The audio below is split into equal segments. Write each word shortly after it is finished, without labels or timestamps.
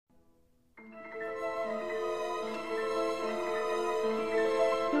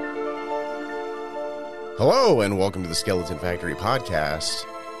Hello, and welcome to the Skeleton Factory podcast.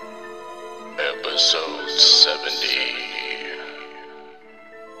 Episode 70.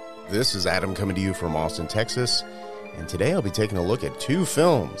 This is Adam coming to you from Austin, Texas, and today I'll be taking a look at two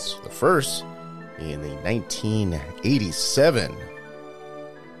films. The first being the 1987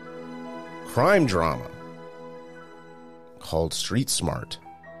 crime drama called Street Smart.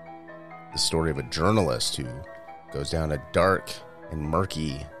 The story of a journalist who goes down a dark and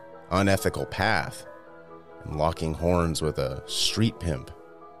murky, unethical path, and locking horns with a street pimp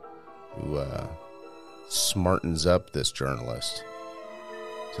who smartens up this journalist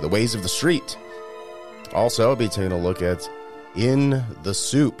to the ways of the street. Also, I'll be taking a look at In the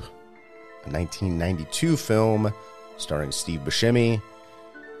Soup, a 1992 film starring Steve Buscemi.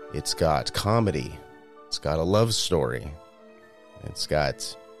 It's got comedy, it's got a love story, it's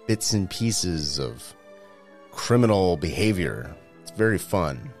got bits and pieces of criminal behavior. It's very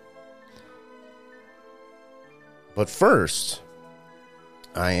fun. But first,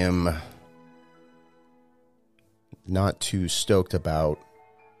 I am not too stoked about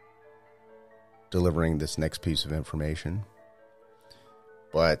delivering this next piece of information.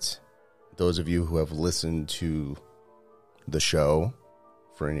 But those of you who have listened to the show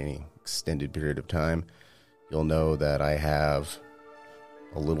for any extended period of time, you'll know that I have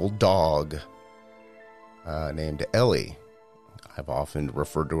a little dog named Ellie. I've often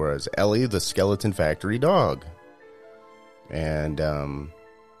referred to her as Ellie, the Skeleton Factory dog. And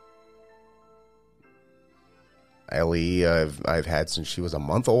Ellie, I've had since she was a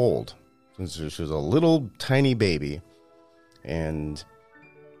month old, since she was a little tiny baby, and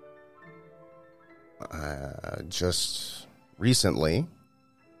just recently,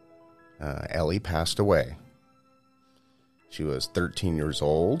 Ellie passed away. She was 13 years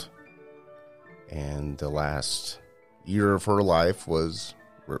old, and the last year of her life was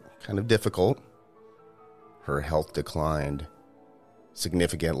kind of difficult. Her health declined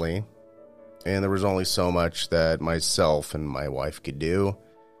significantly, and there was only so much that myself and my wife could do.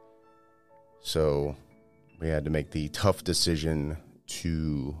 So we had to make the tough decision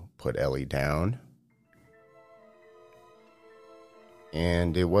to put Ellie down.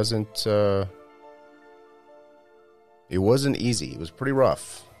 And it wasn't easy. It was pretty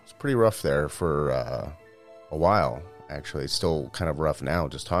rough. It was pretty rough there for a while, actually. It's still kind of rough now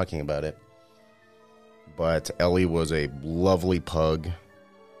just talking about it. But Ellie was a lovely pug,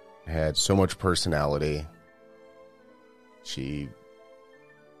 had so much personality. She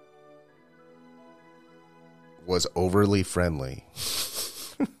was overly friendly.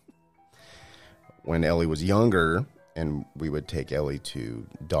 When Ellie was younger, and we would take Ellie to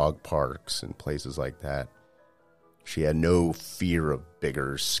dog parks and places like that, she had no fear of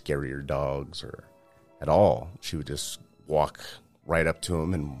bigger, scarier dogs or at all. She would just walk right up to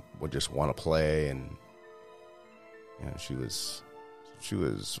them and would just want to play, and she was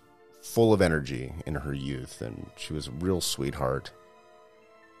full of energy in her youth, and she was a real sweetheart.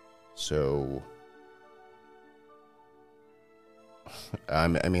 So,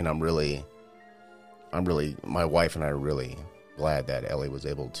 I'm really, my wife and I are really glad that Ellie was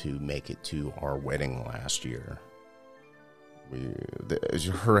able to make it to our wedding last year.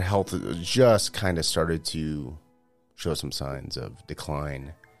 Her health just kind of started to show some signs of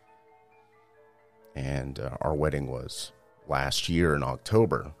decline. And our wedding was last year in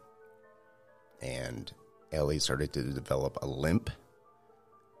October. And Ellie started to develop a limp.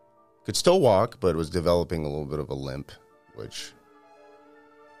 Could still walk, but was developing a little bit of a limp, which,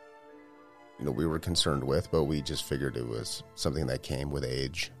 we were concerned with, but we just figured it was something that came with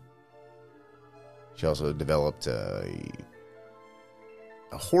age. She also developed a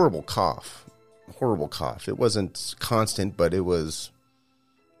horrible cough. It wasn't constant, but it was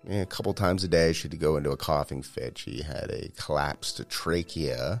a couple times a day. She'd go into a coughing fit. She had a collapsed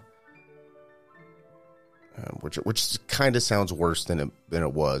trachea, which kind of sounds worse than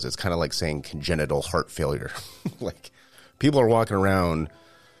it was. It's kind of like saying congenital heart failure. Like, people are walking around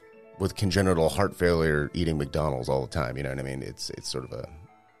with congenital heart failure eating McDonald's all the time. You know what I mean? It's sort of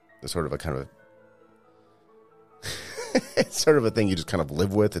a kind of it's sort of a thing you just kind of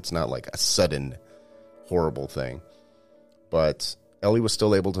live with. It's not like a sudden horrible thing. But Ellie was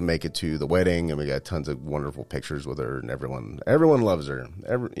still able to make it to the wedding, and we got tons of wonderful pictures with her, and everyone loves her.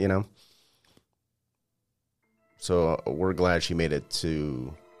 So we're glad she made it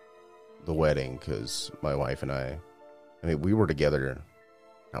to the wedding, because my wife and I we were together.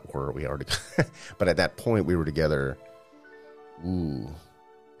 Not were we already, but at that point we were together. Ooh,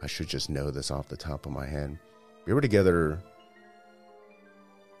 I should just know this off the top of my head. We were together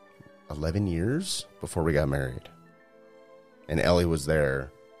 11 years before we got married. And Ellie was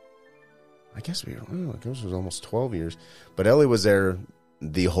there I guess it was almost 12 years. But Ellie was there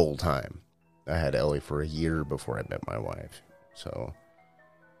the whole time. I had Ellie for a year before I met my wife. So,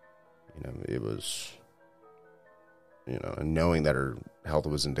 it was, and knowing that her health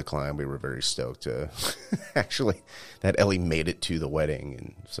was in decline, we were very stoked to actually, that Ellie made it to the wedding.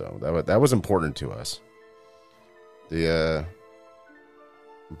 And so that was important to us.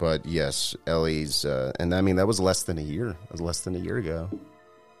 But yes, Ellie's, and I mean, that was less than a year. It was less than a year ago.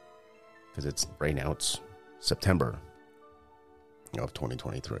 Because right now it's September of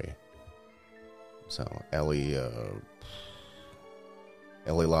 2023. So Ellie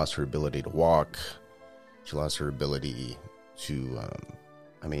lost her ability to walk. She lost her ability to,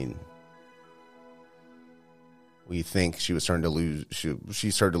 we think she was starting to lose,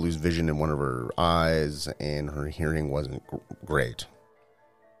 she started to lose vision in one of her eyes, and her hearing wasn't great.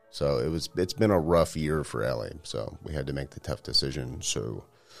 So it's been a rough year for Ellie. So we had to make the tough decision. So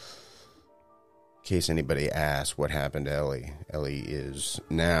in case anybody asks what happened to Ellie, Ellie is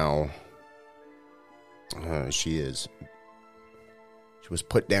now, she was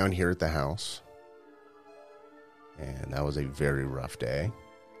put down here at the house, and that was a very rough day.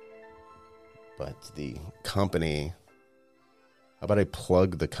 But the company, how about I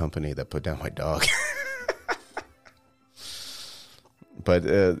plug the company that put down my dog? But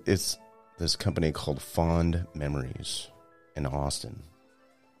it's this company called Fond Memories in Austin.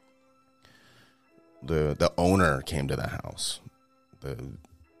 The owner came to the house, the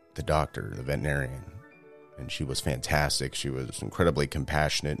doctor, the veterinarian, and she was fantastic. She was incredibly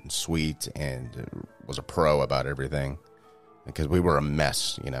compassionate and sweet, and was a pro about everything, because we were a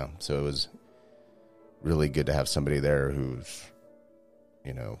mess, so it was really good to have somebody there who's,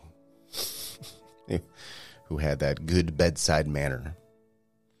 who had that good bedside manner.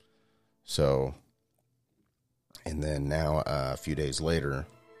 So, and then now, a few days later,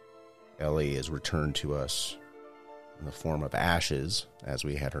 Ellie is returned to us in the form of ashes, as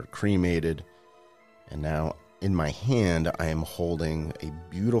we had her cremated. And now, in my hand, I am holding a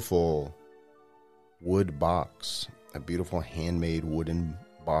beautiful wood box, a beautiful handmade wooden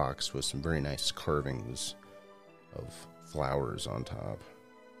box with some very nice carvings of flowers on top,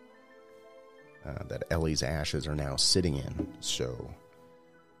 that Ellie's ashes are now sitting in. So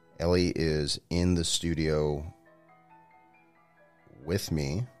Ellie is in the studio with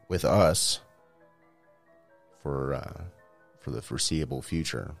me, with us, for the foreseeable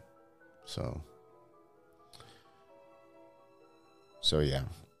future. So yeah.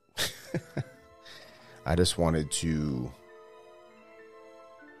 I just wanted to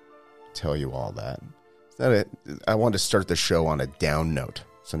tell you all that. I wanted to start the show on a down note.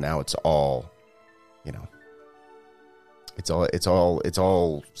 So now it's all, it's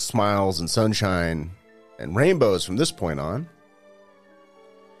all smiles and sunshine and rainbows from this point on.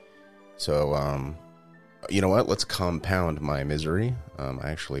 So, you know what? Let's compound my misery. I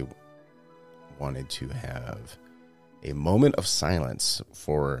actually wanted to have a moment of silence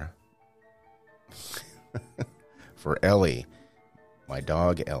for Ellie, my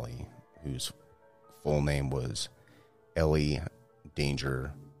dog Ellie, whose full name was Ellie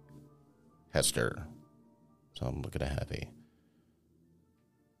Danger Hester. So I'm looking to have a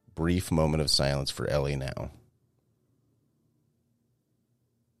brief moment of silence for Ellie now.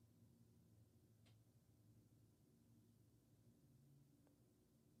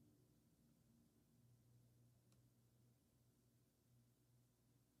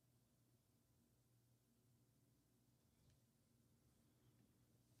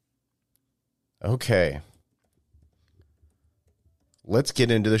 Okay. Let's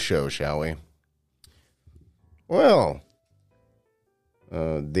get into the show, shall we? Well,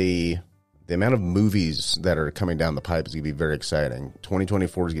 the amount of movies that are coming down the pipe is going to be very exciting.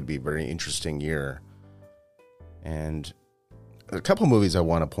 2024 is going to be a very interesting year. And a couple movies I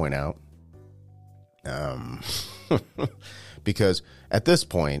want to point out. Because at this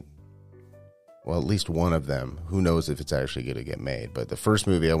point, well, at least one of them, who knows if it's actually going to get made. But the first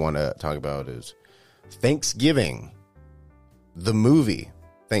movie I want to talk about is Thanksgiving. The movie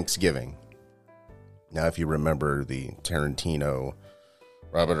Thanksgiving. Now, if you remember the Tarantino,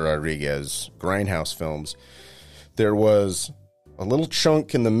 Robert Rodriguez Grindhouse films, there was a little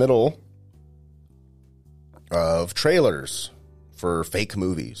chunk in the middle of trailers for fake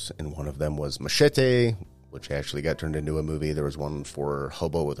movies. And one of them was Machete, which actually got turned into a movie. There was one for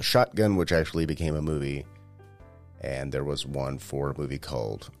Hobo with a Shotgun, which actually became a movie. And there was one for a movie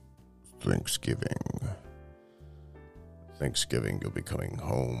called Thanksgiving. Thanksgiving, you'll be coming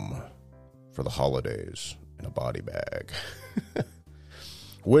home for the holidays in a body bag.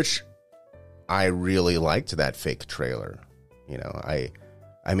 Which I really liked that fake trailer. I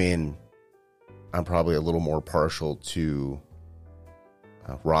mean, I'm probably a little more partial to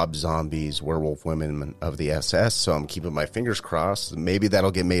Rob Zombie's Werewolf Women of the SS, so I'm keeping my fingers crossed. Maybe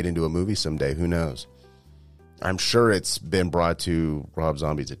that'll get made into a movie someday. Who knows? I'm sure it's been brought to Rob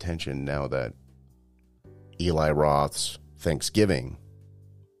Zombie's attention now that Eli Roth's Thanksgiving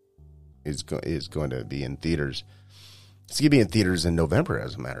is going to be in theaters. It's going to be in theaters in November,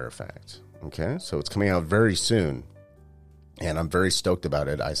 as a matter of fact. Okay, so it's coming out very soon, and I'm very stoked about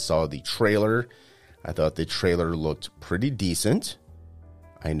it. I saw the trailer. I thought the trailer looked pretty decent.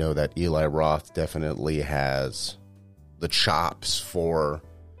 I know that Eli Roth definitely has the chops for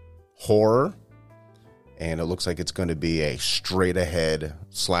horror, and it looks like it's going to be a straight-ahead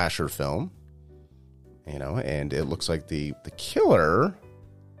slasher film. You know, and it looks like the killer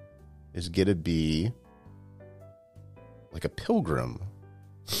is going to be like a pilgrim.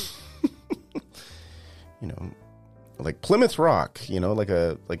 You know, like Plymouth Rock, you know, like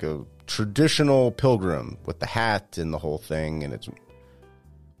a traditional pilgrim with the hat and the whole thing, and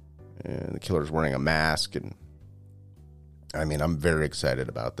the killer's wearing a mask, and I mean, I'm very excited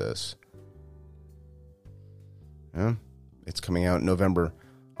about this. Yeah, it's coming out in November,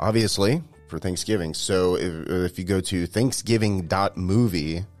 obviously, for Thanksgiving. So if you go to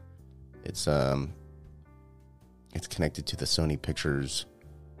Thanksgiving.movie, it's connected to the Sony Pictures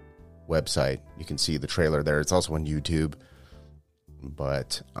website. You can see the trailer there. It's also on YouTube.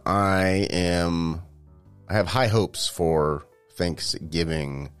 But I have high hopes for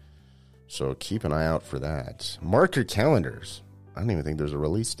Thanksgiving, so keep an eye out for that. Mark your calendars. I don't even think there's a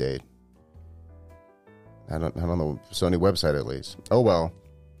release date. Not on the Sony website, at least. Oh well.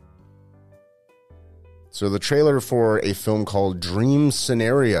 So the trailer for a film called Dream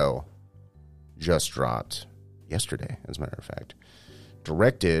Scenario just dropped yesterday, as a matter of fact.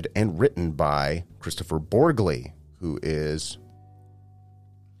 Directed and written by Christopher Borgli, who is...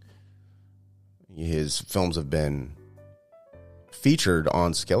 his films have been featured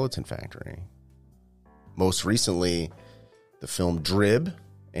on Skeleton Factory. Most recently, the film Drib,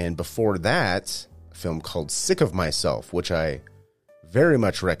 and before that, a film called Sick of Myself, which I very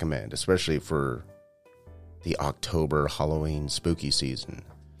much recommend, especially for the October Halloween spooky season.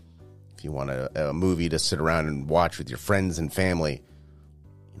 If you want a movie to sit around and watch with your friends and family,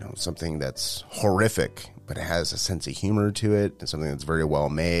 you know, something that's horrific, but it has a sense of humor to it, and something that's very well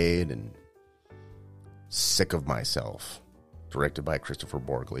made. And Sick of Myself, directed by Christopher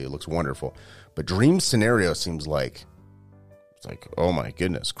Borgli. It looks wonderful. But Dream Scenario seems like, it's like, oh my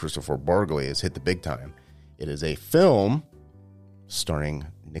goodness, Christopher Borgli has hit the big time. It is a film starring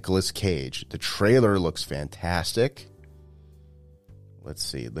Nicolas Cage. The trailer looks fantastic. Let's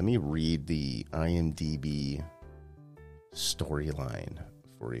see. Let me read the IMDb storyline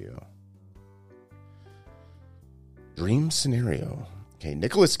for you. Dream Scenario. Okay,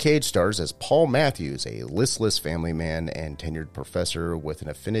 Nicolas Cage stars as Paul Matthews, a listless family man and tenured professor with an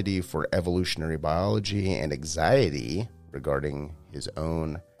affinity for evolutionary biology and anxiety regarding his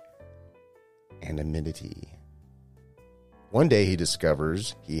own anonymity. One day he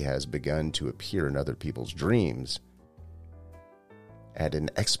discovers he has begun to appear in other people's dreams at an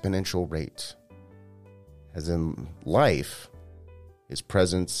exponential rate. As in life, his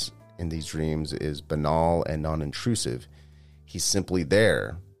presence in these dreams is banal and non-intrusive. He's simply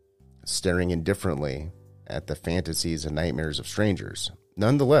there, staring indifferently at the fantasies and nightmares of strangers.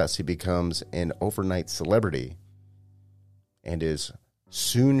 Nonetheless, he becomes an overnight celebrity and is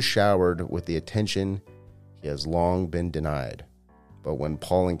soon showered with the attention he has long been denied. But when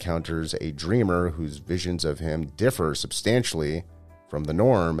Paul encounters a dreamer whose visions of him differ substantially from the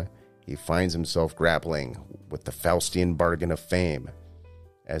norm, he finds himself grappling with the Faustian bargain of fame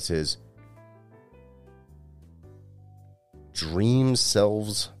as his dream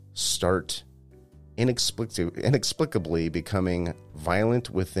selves start inexplicably becoming violent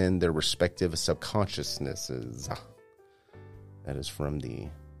within their respective subconsciousnesses. That is from the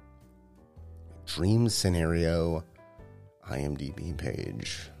Dream Scenario IMDb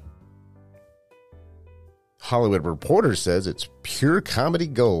page. Hollywood Reporter says it's pure comedy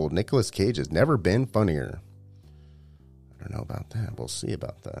gold. Nicolas Cage has never been funnier. I don't know about that. We'll see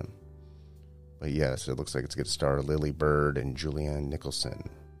about that. But yes, it looks like it's going to star Lily Bird and Julianne Nicholson.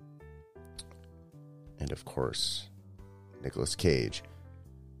 And of course, Nicolas Cage.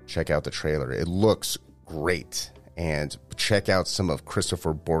 Check out the trailer. It looks great. And check out some of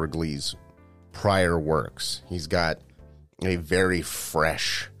Christopher Borgli's prior works. He's got a very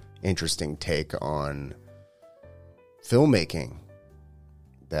fresh, interesting take on filmmaking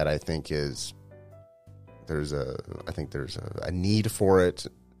that I think is there's a need for it.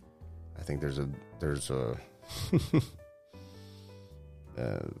 I think there's a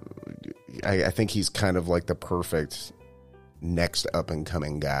I think he's kind of like the perfect next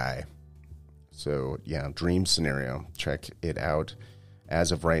up-and-coming guy. So, yeah, dream scenario. Check it out.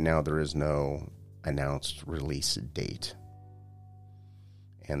 As of right now, there is no announced release date.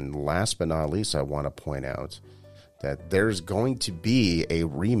 And last but not least, I want to point out that there's going to be a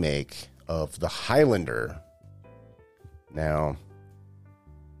remake of The Highlander. Now,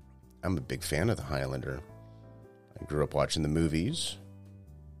 I'm a big fan of The Highlander. I grew up watching the movies.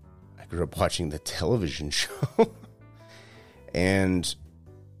 I grew up watching the television show. And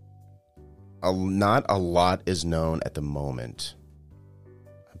not a lot is known at the moment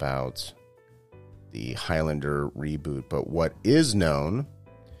about the Highlander reboot. But what is known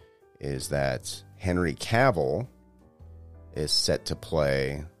is that Henry Cavill is set to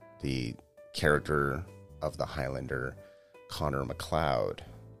play the character of the Highlander, Connor MacLeod.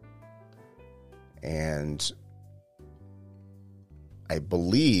 And I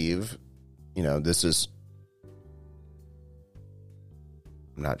believe, this is,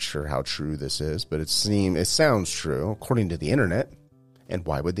 I'm not sure how true this is, but it sounds true according to the internet. And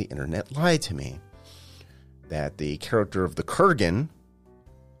why would the internet lie to me? That the character of the Kurgan,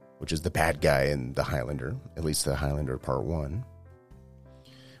 which is the bad guy in the Highlander, at least the Highlander Part 1,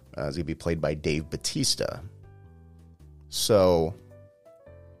 is going to be played by Dave Bautista. So,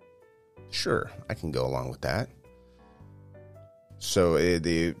 sure, I can go along with that. So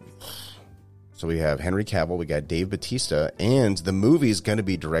we have Henry Cavill, we got Dave Bautista, and the movie is going to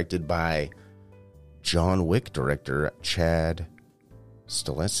be directed by John Wick director Chad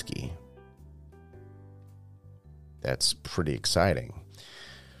Stahelski. That's pretty exciting.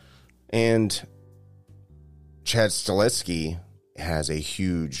 And Chad Stahelski has a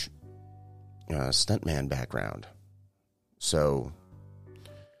huge stuntman background. So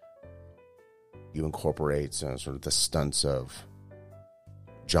you incorporate sort of the stunts of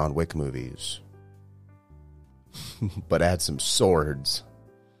John Wick movies, but add some swords.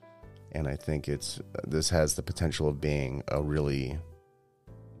 And I think this has the potential of being a really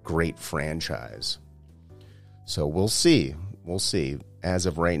great franchise. So we'll see. We'll see. As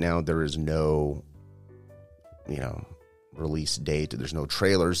of right now, there is no, release date. There's no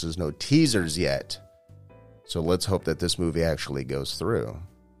trailers. There's no teasers yet. So let's hope that this movie actually goes through.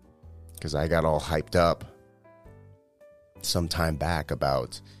 Because I got all hyped up some time back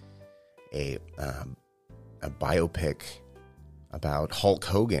about a biopic about Hulk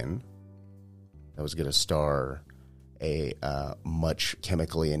Hogan that was going to star a much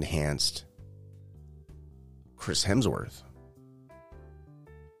chemically enhanced Chris Hemsworth.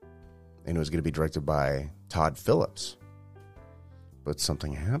 And it was going to be directed by Todd Phillips. But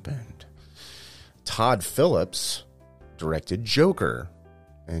something happened. Todd Phillips directed Joker.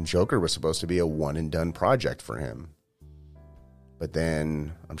 And Joker was supposed to be a one-and-done project for him. But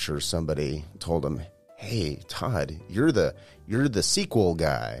then I'm sure somebody told him, hey, Todd, you're the sequel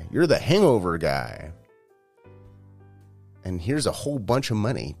guy. You're the Hangover guy. And here's a whole bunch of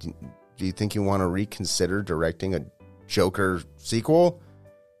money. Do you think you want to reconsider directing a Joker sequel?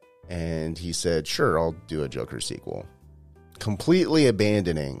 And he said, sure, I'll do a Joker sequel. Completely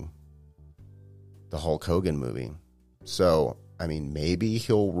abandoning the Hulk Hogan movie. So, maybe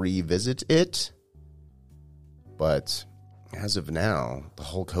he'll revisit it. But as of now, the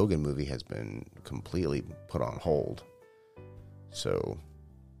Hulk Hogan movie has been completely put on hold. So,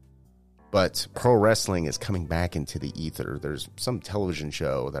 but pro wrestling is coming back into the ether. There's some television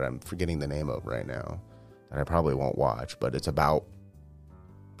show that I'm forgetting the name of right now that I probably won't watch, but it's about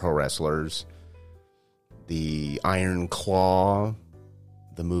pro wrestlers. The Iron Claw,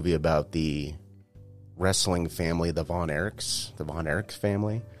 the movie about the wrestling family, the Von Erich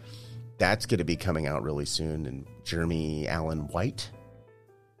family. That's going to be coming out really soon. And Jeremy Allen White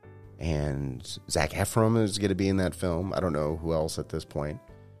and Zac Efron is going to be in that film. I don't know who else at this point.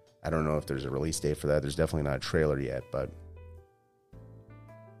 I don't know if there's a release date for that. There's definitely not a trailer yet, but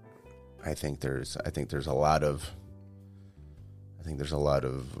I think there's a lot of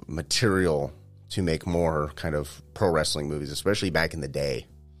material to make more kind of pro wrestling movies, especially back in the day.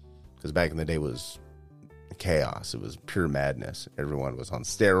 Because back in the day was chaos. It was pure madness. Everyone was on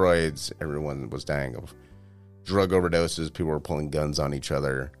steroids. Everyone was dying of drug overdoses. People were pulling guns on each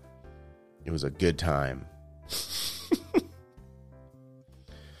other. It was a good time.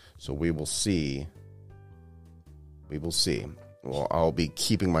 So we will see. We will see. Well, I'll be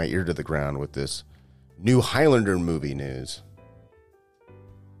keeping my ear to the ground with this new Highlander movie news.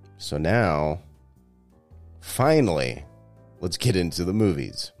 So now, finally, let's get into the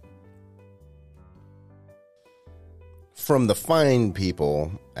movies. From the fine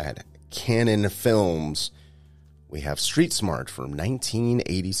people at Canon Films, we have Street Smart from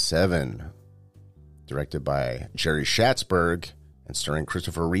 1987, directed by Jerry Schatzberg and starring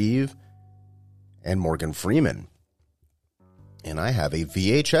Christopher Reeve and Morgan Freeman. And I have a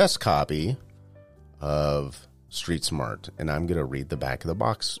VHS copy of Street Smart, and I'm going to read the back of the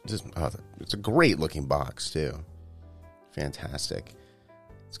box. It's a great looking box, too. Fantastic.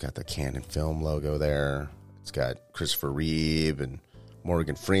 It's got the Canon Film logo there. It's got Christopher Reeve and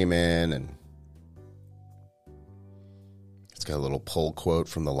Morgan Freeman, and it's got a little pull quote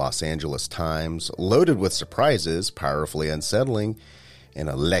from the Los Angeles Times. Loaded with surprises, powerfully unsettling, an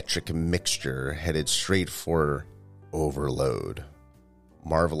electric mixture headed straight for overload.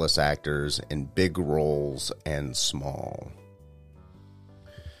 Marvelous actors in big roles and small.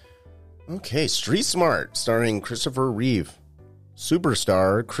 Okay, Street Smart, starring Christopher Reeve.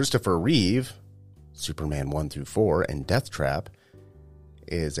 Superstar Christopher Reeve, Superman 1 through 4, and Death Trap,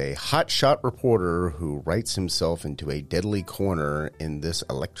 is a hotshot reporter who writes himself into a deadly corner in this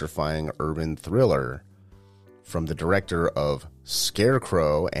electrifying urban thriller. From the director of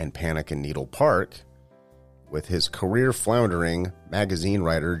Scarecrow and Panic in Needle Park, with his career floundering, magazine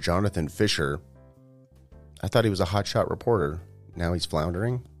writer Jonathan Fisher. I thought he was a hotshot reporter. Now he's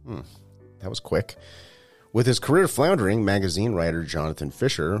floundering? That was quick. With his career floundering, magazine writer Jonathan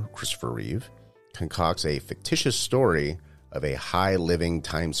Fisher, Christopher Reeve, concocts a fictitious story of a high-living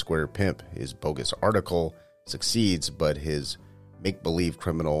Times Square pimp. His bogus article succeeds, but his make-believe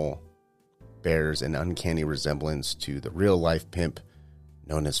criminal bears an uncanny resemblance to the real-life pimp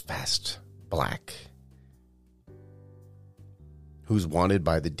known as Fast Black, who's wanted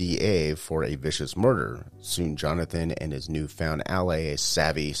by the DA for a vicious murder. Soon Jonathan and his newfound ally, a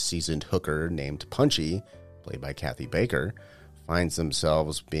savvy, seasoned hooker named Punchy, played by Kathy Baker, finds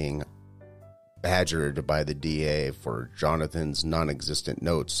themselves being badgered by the DA for Jonathan's non-existent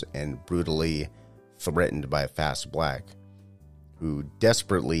notes and brutally threatened by Fast Black, who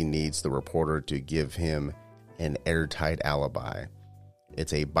desperately needs the reporter to give him an airtight alibi.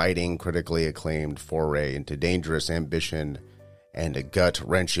 It's a biting, critically acclaimed foray into dangerous ambition and a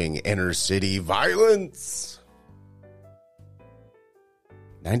gut-wrenching inner-city violence.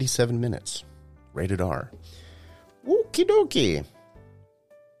 97 minutes. Rated R. Okie dokie.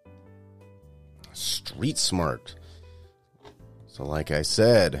 Street Smart. So like I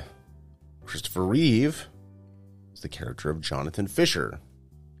said, Christopher Reeve is the character of Jonathan Fisher,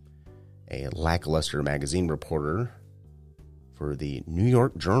 a lackluster magazine reporter for the New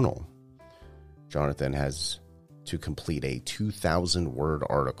York Journal. Jonathan has to complete a 2,000-word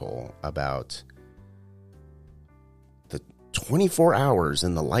article about the 24 hours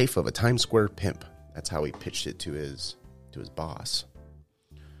in the life of a Times Square pimp. That's how he pitched it to his boss.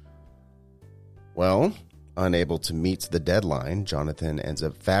 Well, unable to meet the deadline, Jonathan ends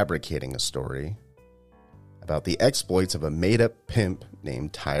up fabricating a story about the exploits of a made-up pimp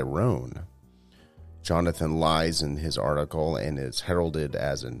named Tyrone. Jonathan lies in his article and is heralded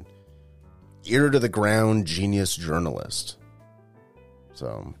as an ear-to-the-ground genius journalist.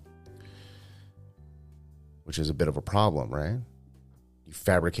 So, which is a bit of a problem, right? You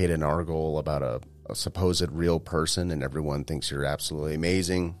fabricate an article about a supposed real person and everyone thinks you're absolutely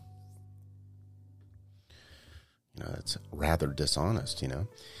amazing. You know, it's rather dishonest, you know.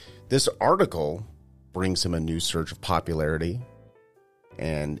 This article brings him a new surge of popularity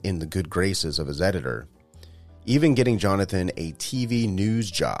and in the good graces of his editor, even getting Jonathan a TV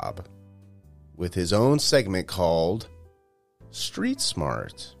news job with his own segment called Street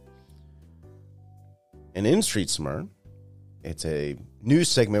Smart. And in Street Smart, it's a news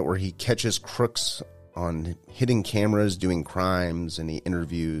segment where he catches crooks on hidden cameras doing crimes, and he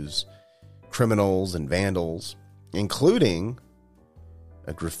interviews criminals and vandals, including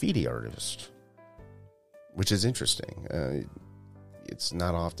a graffiti artist, which is interesting. It's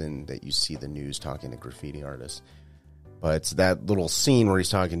not often that you see the news talking to graffiti artists. But that little scene where he's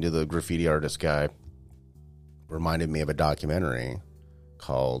talking to the graffiti artist guy reminded me of a documentary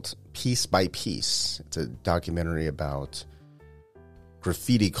called Piece by Piece. It's a documentary about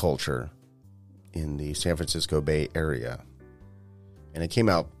graffiti culture in the San Francisco Bay Area. And it came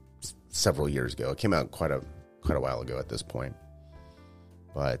out several years ago. It came out quite a while ago at this point.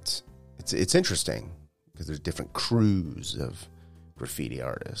 But it's interesting because there's different crews of graffiti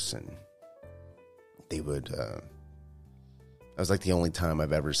artists, and they would... That was like the only time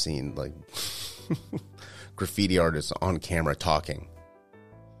I've ever seen like graffiti artists on camera talking.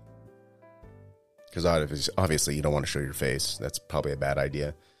 Because obviously you don't want to show your face. That's probably a bad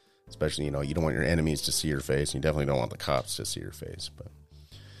idea. Especially, you know, you don't want your enemies to see your face. And you definitely don't want the cops to see your face. But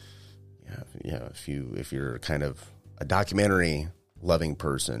yeah, if you're kind of a documentary loving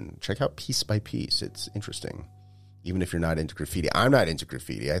person, check out Piece by Piece. It's interesting. Even if you're not into graffiti. I'm not into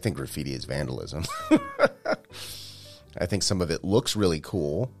graffiti. I think graffiti is vandalism. I think some of it looks really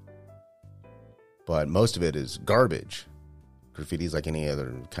cool, but most of it is garbage. Graffiti is like any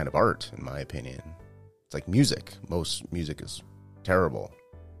other kind of art, in my opinion. It's like music. Most music is terrible.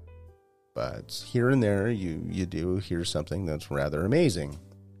 But here and there, you do hear something that's rather amazing.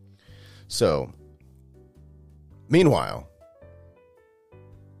 So, meanwhile,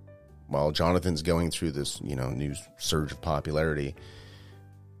 while Jonathan's going through this, new surge of popularity,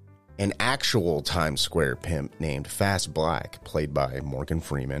 an actual Times Square pimp named Fast Black, played by Morgan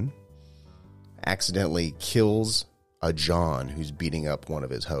Freeman, accidentally kills a John who's beating up one of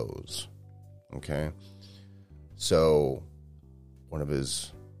his hoes. Okay? So, one of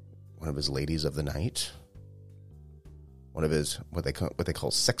his ladies of the night, one of his what they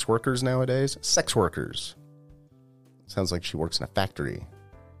call sex workers nowadays. Sex workers. Sounds like she works in a factory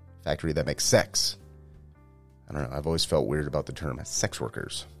that makes sex. I don't know. I've always felt weird about the term sex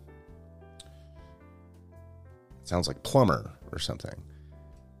workers. It sounds like plumber or something.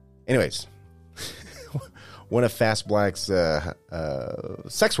 Anyways, one of Fast Black's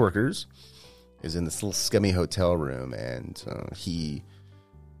sex workers is in this little scummy hotel room, and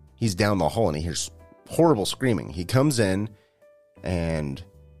he's down the hall and he hears horrible screaming. He comes in, and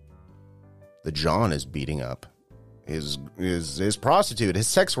the John is beating up his prostitute, his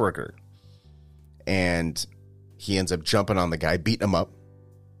sex worker. And he ends up jumping on the guy, beating him up.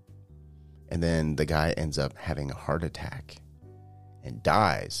 And then the guy ends up having a heart attack and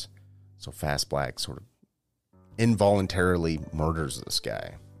dies. So Fast Black sort of involuntarily murders this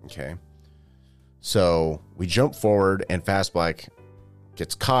guy. Okay. So we jump forward, and Fast Black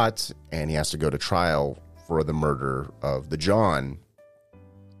gets caught, and he has to go to trial for the murder of the John.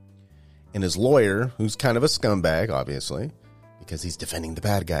 And his lawyer, who's kind of a scumbag, obviously, because he's defending the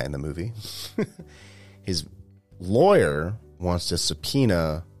bad guy in the movie, his lawyer wants to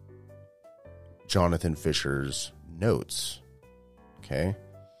subpoena Jonathan Fisher's notes. Okay?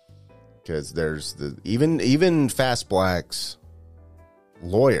 Because there's even Fast Black's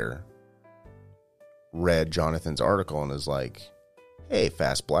lawyer read Jonathan's article and is like, hey,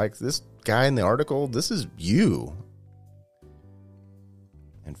 Fast Black, this guy in the article, this is you.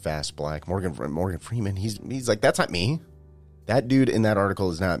 And Fast Black, Morgan Freeman, he's like, that's not me. That dude in that article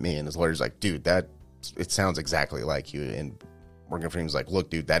is not me. And his lawyer's like, dude, it sounds exactly like you. And Morgan Freeman's like, look,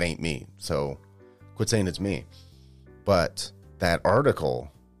 dude, that ain't me. So quit saying it's me. But that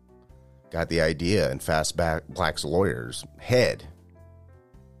article got the idea in Fast Black's lawyer's head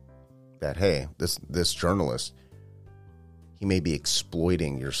that, hey, this journalist, he may be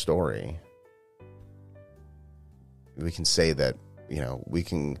exploiting your story. We can say that, we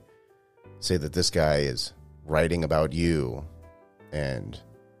can say that this guy is writing about you, and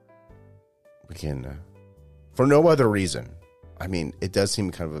we can, for no other reason. I mean, it does seem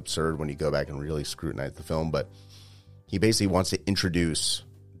kind of absurd when you go back and really scrutinize the film, but he basically wants to introduce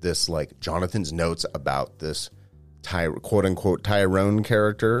this, like, Jonathan's notes about this quote-unquote Tyrone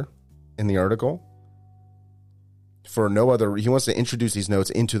character in the article. He wants to introduce these notes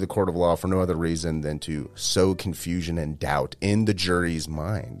into the court of law for no other reason than to sow confusion and doubt in the jury's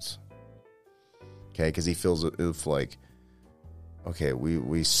minds. Okay, because he feels if like, okay,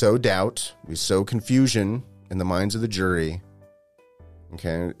 we sow doubt, we sow confusion in the minds of the jury.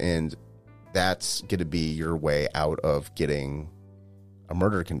 Okay, and that's going to be your way out of getting a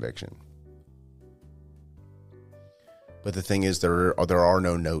murder conviction. But the thing is, there are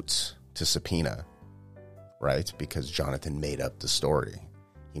no notes to subpoena. Right? Because Jonathan made up the story.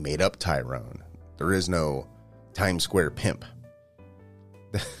 He made up Tyrone. There is no Times Square pimp.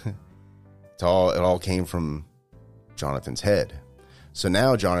 It all came from Jonathan's head. So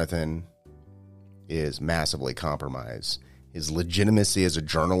now Jonathan is massively compromised. His legitimacy as a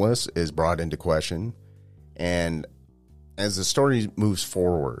journalist is brought into question. And as the story moves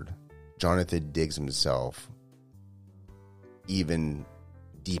forward, Jonathan digs himself even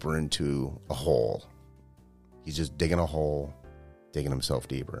deeper into a hole. He's just digging a hole, digging himself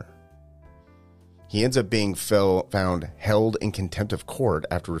deeper. He ends up being found held in contempt of court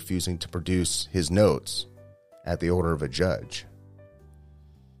after refusing to produce his notes at the order of a judge,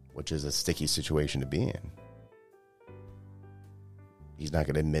 which is a sticky situation to be in. He's not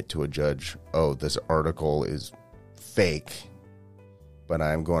going to admit to a judge, oh, this article is fake, but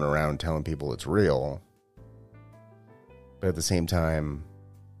I'm going around telling people it's real. But at the same time,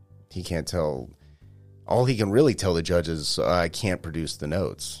 he can't tell. All he can really tell the judge is, I can't produce the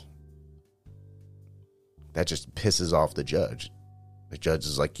notes. That just pisses off the judge. The judge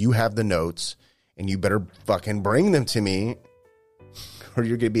is like, you have the notes, and you better fucking bring them to me, or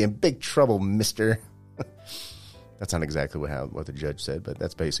you're going to be in big trouble, mister. That's not exactly what the judge said, but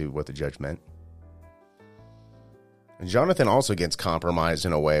that's basically what the judge meant. And Jonathan also gets compromised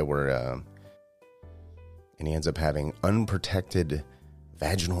in a way where, and he ends up having unprotected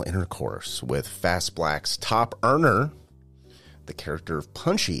vaginal intercourse with Fast Black's top earner, the character of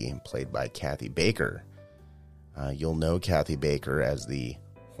Punchy, played by Kathy Baker. You'll know Kathy Baker as the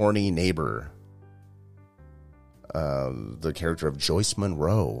horny neighbor, the character of Joyce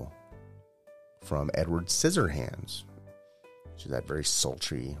Monroe from Edward Scissorhands. She's that very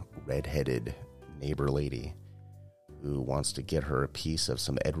sultry, red-headed neighbor lady who wants to get her a piece of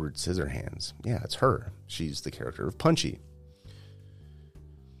some Edward Scissorhands. Yeah, it's her. She's the character of Punchy.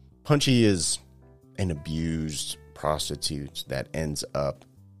 Punchy is an abused prostitute that ends up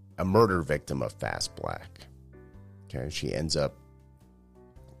a murder victim of Fast Black. Okay, she ends up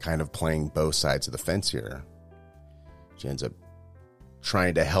kind of playing both sides of the fence here. She ends up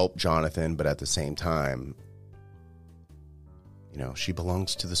trying to help Jonathan, but at the same time, she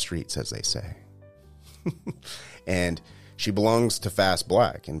belongs to the streets, as they say. And she belongs to Fast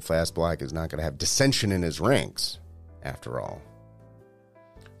Black, and Fast Black is not going to have dissension in his ranks, after all.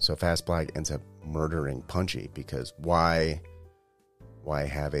 So Fast Black ends up murdering Punchy, because why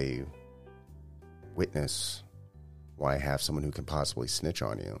have a witness? Why have someone who can possibly snitch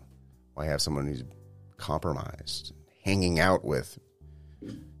on you? Why have someone who's compromised, hanging out with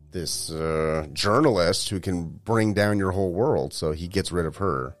this journalist who can bring down your whole world? So he gets rid of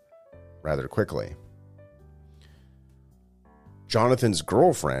her rather quickly. Jonathan's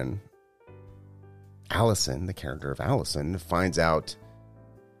girlfriend, Allison, the character of Allison, finds out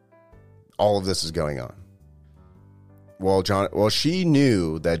all of this is going on. Well, she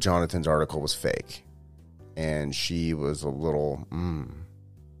knew that Jonathan's article was fake, and she was a little,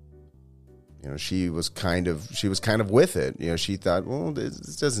 she was kind of with it. She thought, well,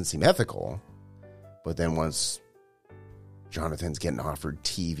 this doesn't seem ethical. But then once Jonathan's getting offered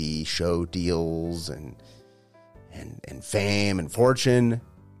TV show deals and fame and fortune,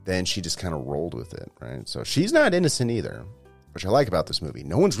 then she just kind of rolled with it, right? So she's not innocent either, which I like about this movie.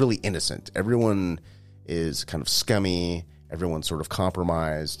 No one's really innocent. Everyone is kind of scummy. Everyone's sort of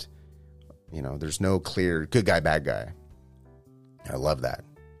compromised. There's no clear good guy, bad guy. I love that.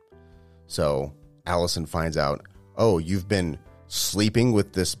 So Allison finds out, oh, you've been sleeping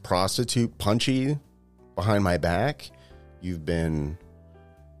with this prostitute Punchy behind my back. You've been,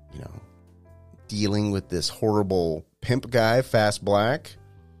 dealing with this horrible pimp guy, Fast Black.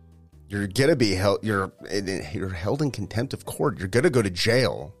 You're gonna be held. You're held in contempt of court. You're gonna go to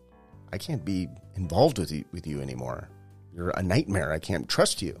jail. I can't be involved with you anymore. You're a nightmare. I can't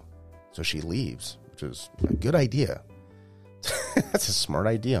trust you. So she leaves, which is a good idea. That's a smart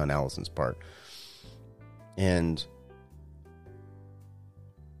idea on Allison's part.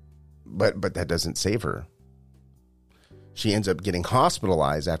 But that doesn't save her. She ends up getting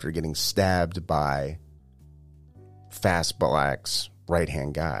hospitalized after getting stabbed by Fast Black's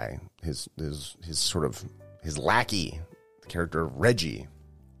right-hand guy, his lackey, the character of Reggie.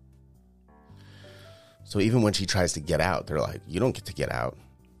 So even when she tries to get out, they're like, you don't get to get out.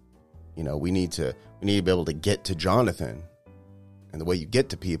 We need to be able to get to Jonathan. And the way you get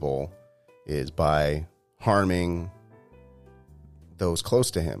to people is by harming those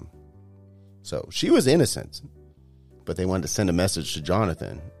close to him. So she was innocent, but they wanted to send a message to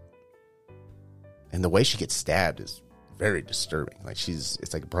Jonathan. And the way she gets stabbed is very disturbing.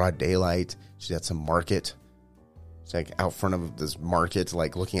 It's like broad daylight. She's at some market. It's like out front of this market,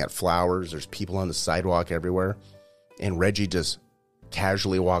 like looking at flowers. There's people on the sidewalk everywhere. And Reggie just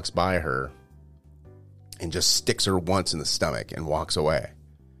casually walks by her and just sticks her once in the stomach and walks away.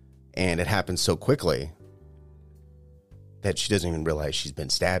 And it happens so quickly that she doesn't even realize she's been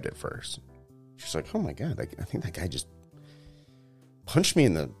stabbed at first. She's like, oh my God, I think that guy just punched me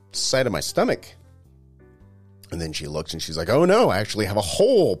in the side of my stomach. And then she looks and she's like, oh no, I actually have a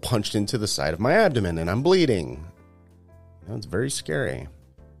hole punched into the side of my abdomen and I'm bleeding. It's very scary.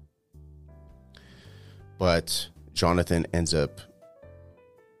 But Jonathan ends up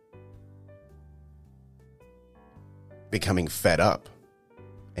becoming fed up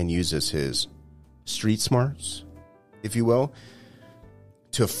and uses his street smarts, if you will,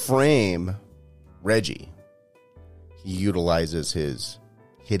 to frame Reggie. He utilizes his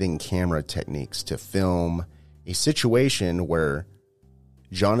hidden camera techniques to film a situation where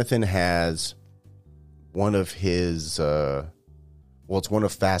Jonathan has one of his, it's one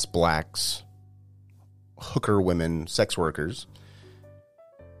of Fast Black's hooker women, sex workers,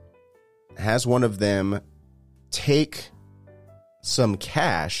 has one of them take some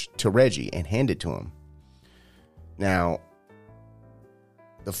cash to Reggie and hand it to him. Now,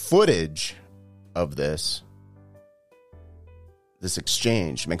 the footage of this this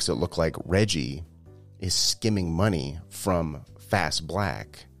exchange makes it look like Reggie is skimming money from Fast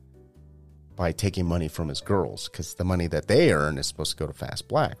Black by taking money from his girls, because the money that they earn is supposed to go to Fast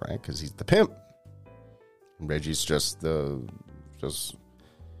Black, right? Because he's the pimp. And Reggie's just the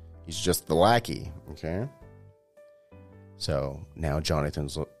lackey, okay? So now Jonathan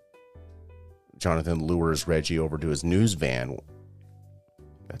lures Reggie over to his news van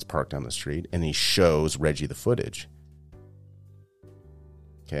that's parked on the street, and he shows Reggie the footage.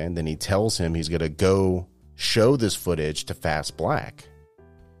 Okay, and then he tells him he's going to go show this footage to Fast Black.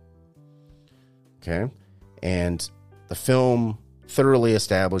 Okay, and the film thoroughly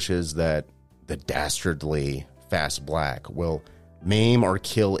establishes that the dastardly Fast Black will maim or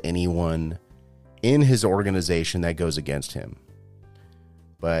kill anyone in his organization that goes against him.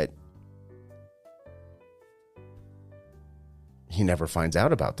 But he never finds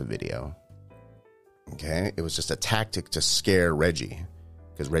out about the video. Okay, it was just a tactic to scare Reggie,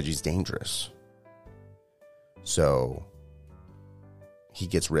 because Reggie's dangerous. So he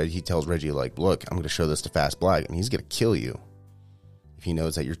tells Reggie, like, look, I'm going to show this to Fast Black, and he's going to kill you if he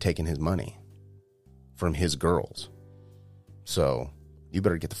knows that you're taking his money from his girls. So you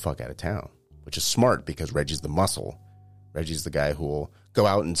better get the fuck out of town, which is smart because Reggie's the muscle. Reggie's the guy who will go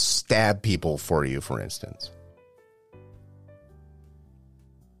out and stab people for you, for instance.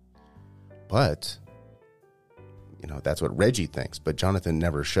 But, that's what Reggie thinks. But Jonathan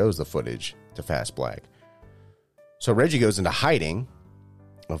never shows the footage to Fast Black. So Reggie goes into hiding,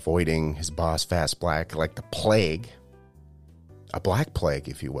 avoiding his boss, Fast Black, like the plague. A black plague,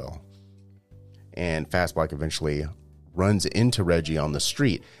 if you will. And Fast Black eventually runs into Reggie on the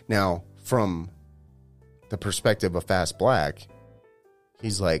street. Now, from the perspective of Fast Black,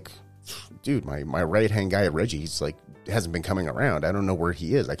 he's like, dude, my right-hand guy, Reggie, he's like, hasn't been coming around. I don't know where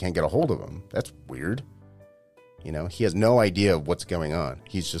he is. I can't get a hold of him. That's weird. He has no idea of what's going on.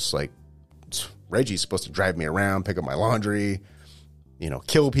 He's just like, Reggie's supposed to drive me around, pick up my laundry,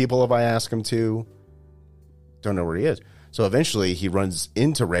 kill people if I ask him to. Don't know where he is. So eventually he runs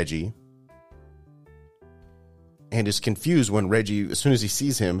into Reggie and is confused when Reggie, as soon as he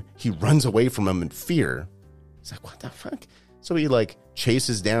sees him, he runs away from him in fear. He's like, what the fuck? So he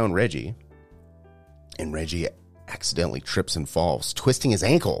chases down Reggie, and Reggie accidentally trips and falls, twisting his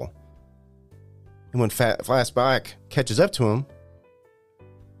ankle. And when Fast Black catches up to him,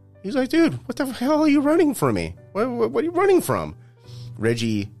 he's like, dude, what the hell are you running from me? What are you running from?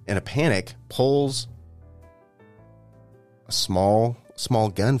 Reggie, in a panic, pulls a small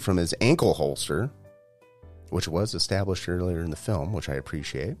gun from his ankle holster, which was established earlier in the film, which I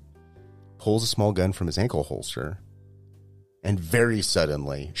appreciate. Pulls a small gun from his ankle holster and very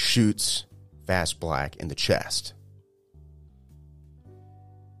suddenly shoots Fast Black in the chest.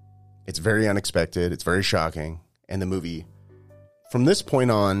 It's very unexpected. It's very shocking. And the movie, from this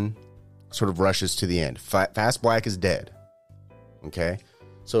point on, sort of rushes to the end. Fast Black is dead. Okay?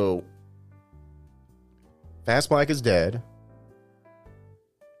 So, Fast Black is dead.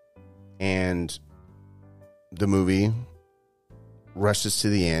 And the movie rushes to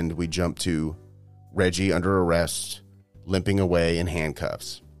the end. We jump to Reggie under arrest, limping away in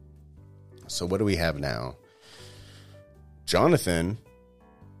handcuffs. So what do we have now? Jonathan,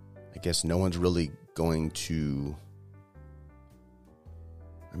 I guess no one's really going to...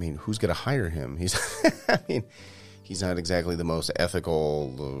 who's going to hire him? He's not exactly the most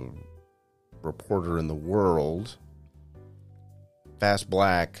ethical reporter in the world. Fast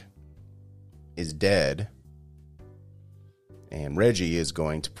Black is dead. And Reggie is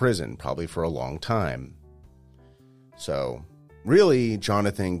going to prison, probably for a long time. So, really,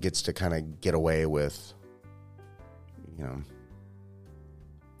 Jonathan gets to kind of get away with,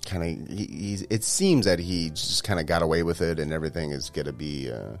 it seems that he just kind of got away with it, and everything is going to be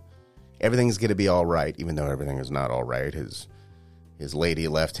all right, even though everything is not all right. His lady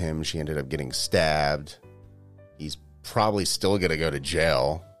left him. She ended up getting stabbed. He's probably still going to go to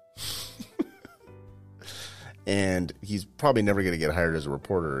jail. And he's probably never going to get hired as a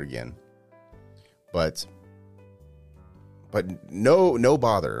reporter again. But no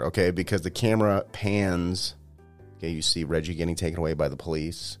bother, okay? Because the camera pans. Okay, you see Reggie getting taken away by the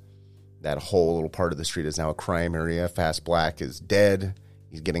police. That whole little part of the street is now a crime area. Fast Black is dead.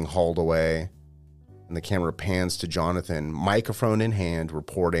 He's getting hauled away. And the camera pans to Jonathan, microphone in hand,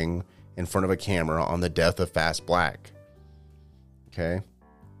 reporting in front of a camera on the death of Fast Black. Okay?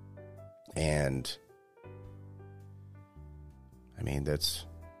 And...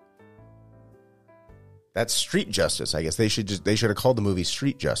 that's street justice. I guess they should have called the movie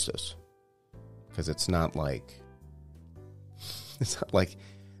Street Justice, because it's not like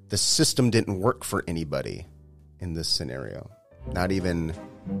the system didn't work for anybody in this scenario. Not even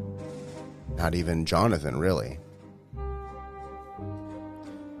Jonathan, really.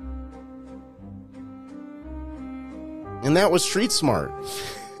 And that was Street Smart.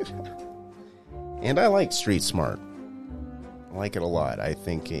 And I like Street Smart. I like it a lot. I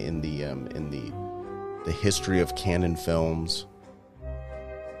think in the history of canon films,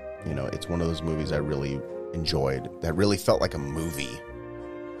 you know, it's one of those movies I really enjoyed. That really felt like a movie.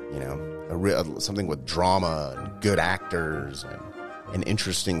 You know, something with drama and good actors and an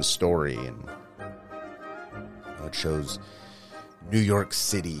interesting story, and you know, it shows New York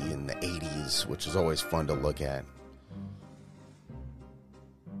City in the 80s, which is always fun to look at.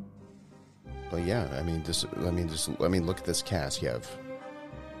 But yeah, I mean, look at this cast. You have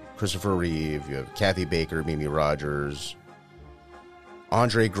Christopher Reeve, you have Kathy Baker, Mimi Rogers,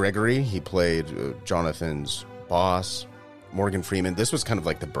 Andre Gregory. He played Jonathan's boss. Morgan Freeman. This was kind of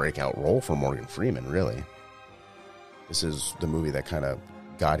like the breakout role for Morgan Freeman, really. This is the movie that kind of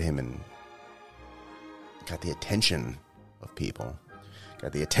got him and got the attention of people,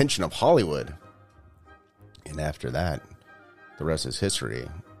 got the attention of Hollywood. And after that, the rest is history.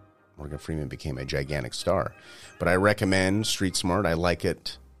 Morgan Freeman became a gigantic star. But I recommend Street Smart. I like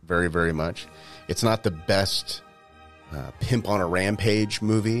it very, very much. It's not the best Pimp on a Rampage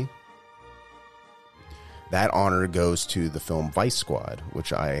movie. That honor goes to the film Vice Squad,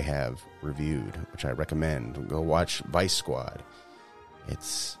 which I have reviewed, which I recommend. Go watch Vice Squad.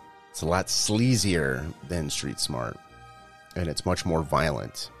 It's a lot sleazier than Street Smart, and it's much more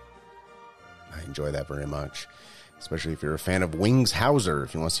violent. I enjoy that very much, especially if you're a fan of Wings Hauser.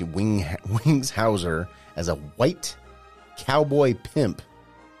 If you want to see Wings Hauser as a white cowboy pimp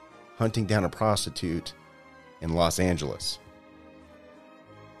hunting down a prostitute in Los Angeles.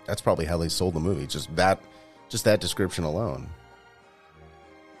 That's probably how they sold the movie. Just that description alone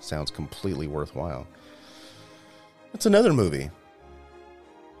sounds completely worthwhile. That's another movie.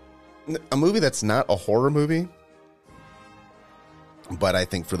 A movie that's not a horror movie, but I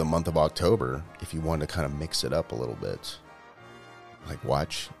think for the month of October, if you want to kind of mix it up a little bit, like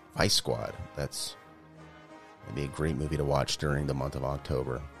watch Vice Squad. That's maybe a great movie to watch during the month of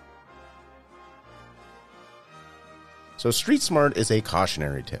October. So Street Smart is a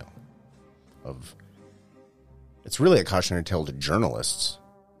cautionary tale it's really a cautionary tale to journalists,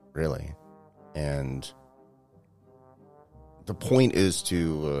 really. And the point is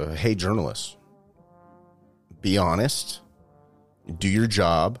to, hey, journalists, be honest, do your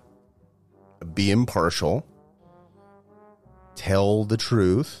job, be impartial, tell the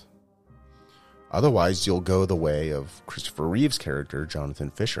truth. Otherwise, you'll go the way of Christopher Reeve's character, Jonathan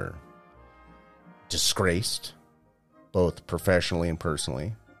Fisher. Disgraced, both professionally and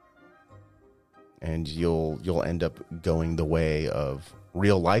personally. And you'll end up going the way of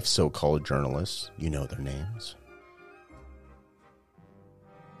real life so-called journalists. You know their names.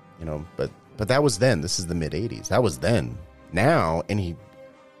 You know, but that was then. This is the mid-'80s. That was then. Now, any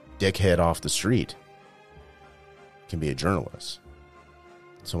dickhead off the street can be a journalist.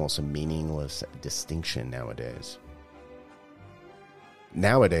 It's almost a meaningless distinction nowadays.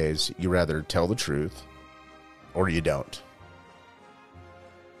 Nowadays, you rather tell the truth or you don't.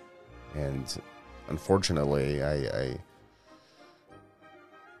 And unfortunately, I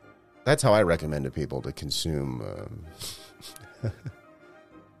that's how I recommend to people to consume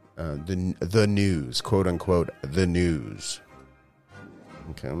the news, quote unquote, the news.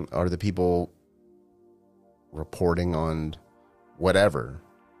 Okay, are the people reporting on whatever,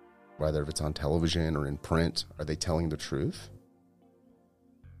 whether if it's on television or in print, are they telling the truth?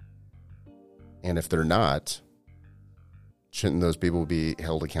 And if they're not, shouldn't those people be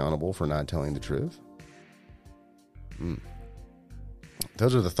held accountable for not telling the truth?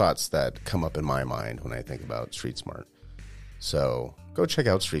 Those are the thoughts that come up in my mind when I think about Street Smart. So go check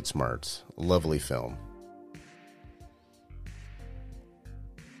out Street Smart. Lovely film.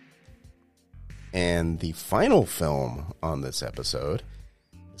 And the final film on this episode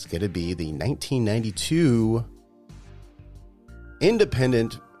is going to be the 1992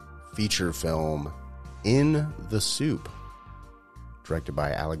 independent feature film In the Soup, directed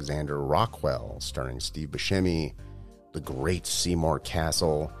by Alexander Rockwell, starring Steve Buscemi, the great Seymour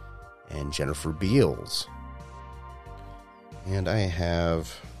Cassel, and Jennifer Beals. And I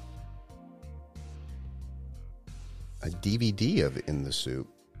have a DVD of In the Soup.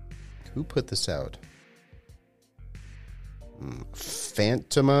 Who put this out?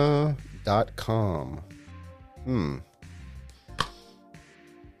 Phantoma.com.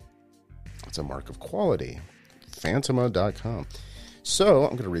 That's a mark of quality. Phantoma.com. So,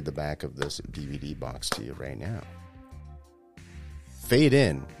 I'm going to read the back of this DVD box to you right now. Fade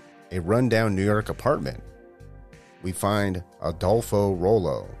in, a rundown New York apartment. we find Adolfo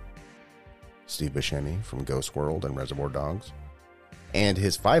Rollo, Steve Buscemi from Ghost World and Reservoir Dogs, and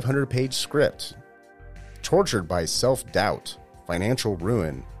his 500-page script, tortured by self-doubt, financial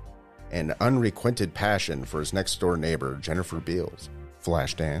ruin, and unrequited passion for his next-door neighbor, Jennifer Beals.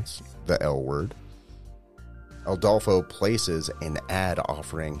 Flashdance, the L Word. Adolfo places an ad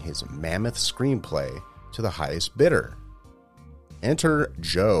offering his mammoth screenplay to the highest bidder. Enter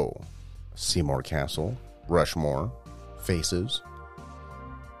Joe, Seymour Castle, Rushmore, Faces,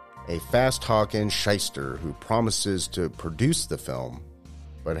 a fast-talking shyster who promises to produce the film,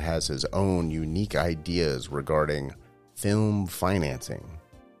 but has his own unique ideas regarding film financing.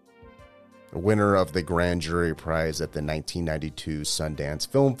 The winner of the Grand Jury Prize at the 1992 Sundance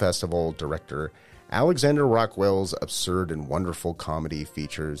Film Festival, director Alexander Rockwell's absurd and wonderful comedy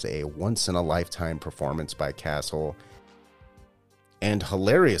features a once-in-a-lifetime performance by Castle and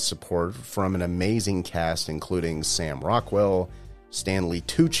hilarious support from an amazing cast including Sam Rockwell, Stanley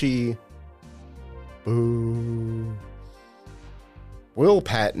Tucci, boo, Will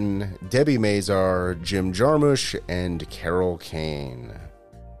Patton, Debbie Mazar, Jim Jarmusch, and Carol Kane.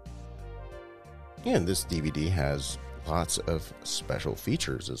 And this DVD has lots of special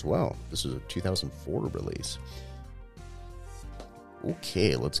features as well. This is a 2004 release.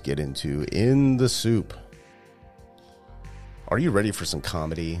 Okay, let's get into In the Soup. Are you ready for some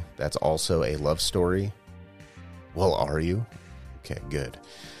comedy that's also a love story? Well, are you? Okay, good.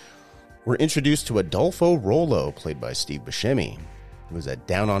 We're introduced to Adolfo Rollo, played by Steve Buscemi, who is a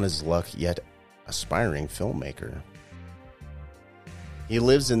down-on-his-luck yet aspiring filmmaker. He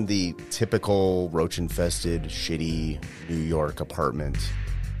lives in the typical roach-infested, shitty New York apartment.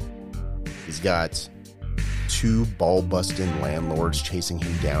 He's got two ball-busting landlords chasing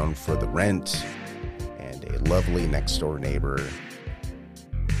him down for the rent, and a lovely next-door neighbor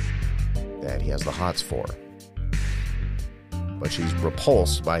that he has the hots for. But she's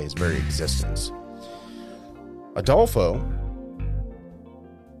repulsed by his very existence. Adolfo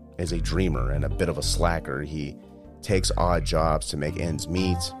is a dreamer and a bit of a slacker. He takes odd jobs to make ends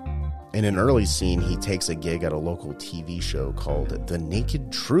meet. In an early scene, he takes a gig at a local TV show called The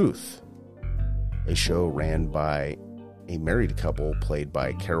Naked Truth, a show ran by a married couple played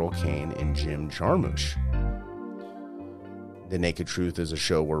by Carol Kane and Jim Jarmusch. The Naked Truth is a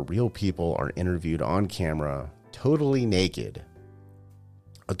show where real people are interviewed on camera, totally naked.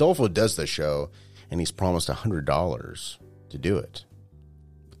 Adolfo does the show, and he's promised $100 to do it.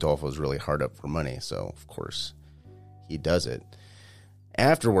 Adolfo's really hard up for money, so of course he does it.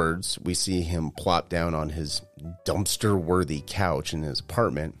 Afterwards, we see him plop down on his dumpster-worthy couch in his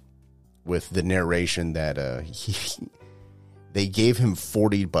apartment with the narration that they gave him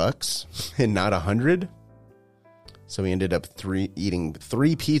 $40 and not $100. So he ended up eating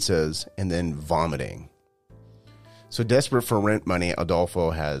 3 pizzas and then vomiting. So desperate for rent money,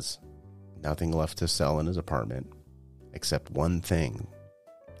 Adolfo has nothing left to sell in his apartment except one thing,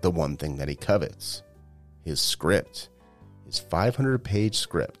 the one thing that he covets, his script. His 500-page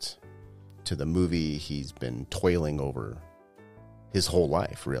script to the movie he's been toiling over his whole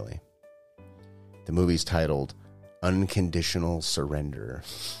life, really. The movie's titled Unconditional Surrender,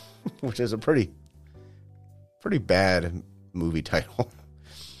 which is a pretty bad movie title.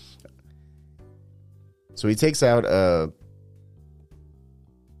 So he takes out an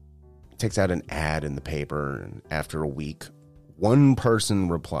ad in the paper, and after a week, one person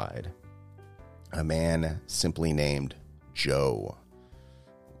replied, a man simply named Joe.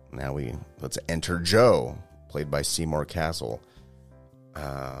 Now let's enter Joe, played by Seymour Castle.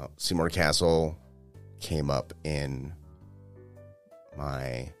 Seymour Castle came up in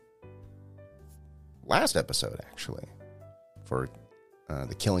my last episode, actually, for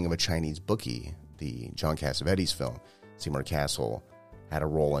The Killing of a Chinese Bookie, the John Cassavetes film. Seymour Castle had a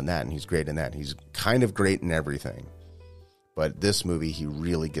role in that, and he's great in that. He's kind of great in everything. But this movie, he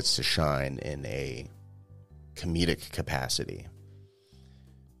really gets to shine in a comedic capacity.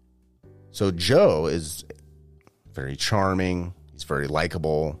 So Joe is very charming, he's very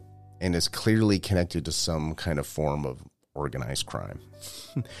likable, and is clearly connected to some kind of form of organized crime.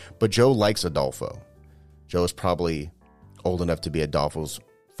 But Joe likes Adolfo. Joe is probably old enough to be Adolfo's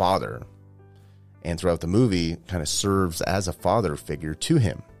father, and throughout the movie kind of serves as a father figure to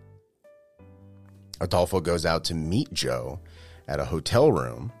him. Adolfo goes out to meet Joe at a hotel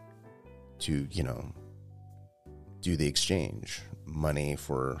room to, do the exchange, money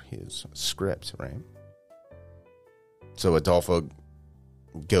for his script, right? So Adolfo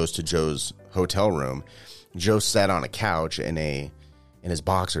goes to Joe's hotel room. Joe sat on a couch in his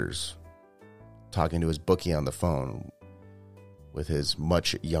boxers, talking to his bookie on the phone. with his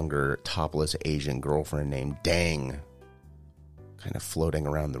much younger topless Asian girlfriend named Dang kind of floating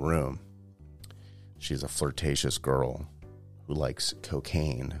around the room. She's a flirtatious girl who likes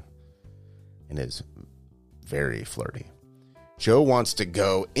cocaine and is very flirty. Joe wants to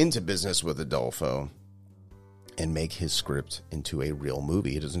go into business with Adolfo and make his script into a real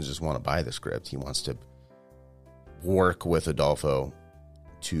movie. He doesn't just want to buy the script. He wants to work with Adolfo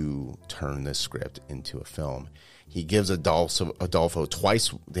to turn this script into a film. He gives Adolfo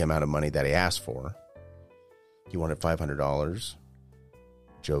twice the amount of money that he asked for. He wanted $500.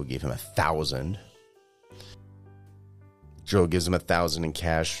 Joe gave him $1,000. Joe gives him $1,000 in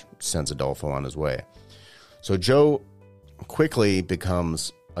cash, sends Adolfo on his way. So Joe quickly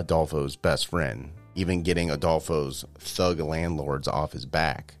becomes Adolfo's best friend, even getting Adolfo's thug landlords off his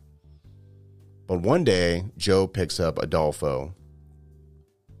back. But one day, Joe picks up Adolfo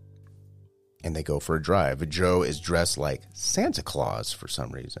and they go for a drive. Joe is dressed like Santa Claus for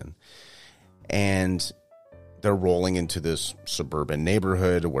some reason. And they're rolling into this suburban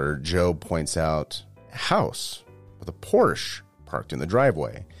neighborhood where Joe points out a house with a Porsche parked in the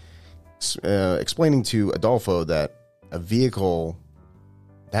driveway, explaining to Adolfo that a vehicle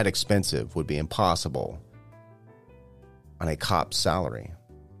that expensive would be impossible on a cop's salary.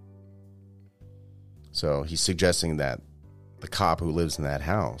 So he's suggesting that the cop who lives in that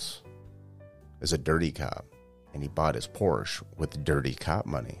house is a dirty cop, and he bought his Porsche with dirty cop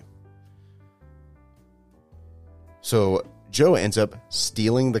money. So Joe ends up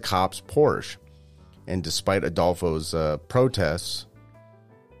stealing the cop's Porsche, and despite Adolfo's protests,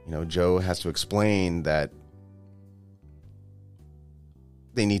 Joe has to explain that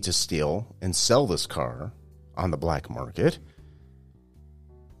they need to steal and sell this car on the black market,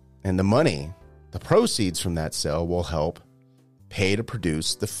 and the money, the proceeds from that sale, will help pay to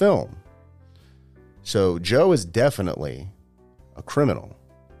produce the film. So Joe is definitely a criminal,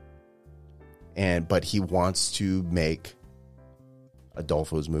 but he wants to make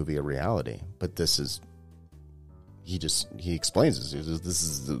Adolfo's movie a reality. But he explains this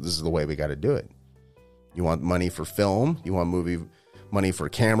is the way we got to do it. You want money for film, you want money for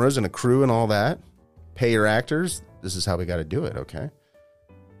cameras and a crew and all that, pay your actors. This is how we got to do it, okay?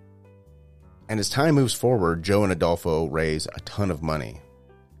 And as time moves forward, Joe and Adolfo raise a ton of money,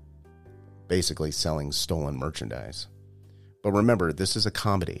 basically selling stolen merchandise. But remember, this is a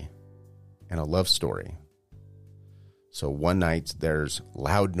comedy and a love story. So one night, there's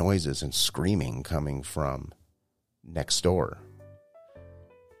loud noises and screaming coming from next door.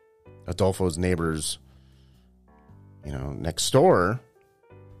 Adolfo's neighbors, next door,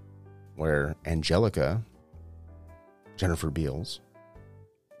 where Angelica, Jennifer Beals,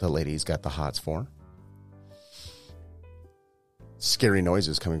 the lady he's got the hots for, scary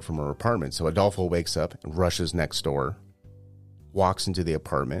noises coming from her apartment. So Adolfo wakes up and rushes next door, walks into the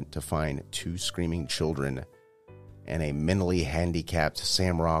apartment to find two screaming children and a mentally handicapped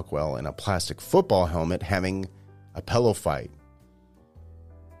Sam Rockwell in a plastic football helmet having a pillow fight.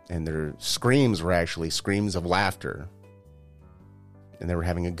 And their screams were actually screams of laughter. And they were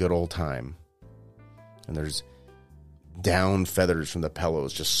having a good old time. And there's down feathers from the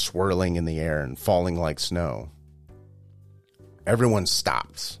pillows just swirling in the air and falling like snow. Everyone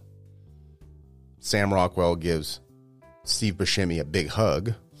stops. Sam Rockwell gives Steve Buscemi a big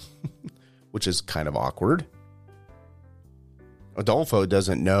hug, which is kind of awkward. Adolfo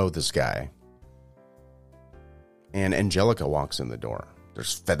doesn't know this guy. And Angelica walks in the door.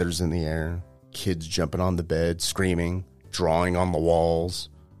 There's feathers in the air, kids jumping on the bed, screaming, drawing on the walls.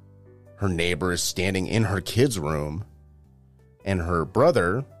 Her neighbor is standing in her kid's room, and her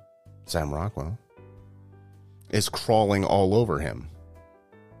brother, Sam Rockwell, is crawling all over him.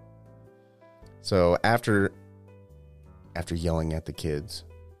 So after yelling at the kids,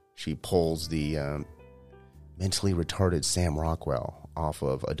 she pulls the mentally retarded Sam Rockwell off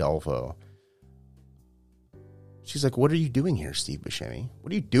of Adolfo. She's like, "What are you doing here, Steve Buscemi?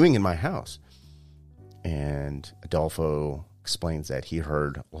 What are you doing in my house?" And Adolfo explains that he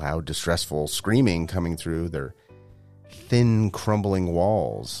heard loud, distressful screaming coming through their thin, crumbling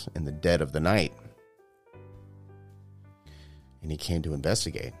walls in the dead of the night. And he came to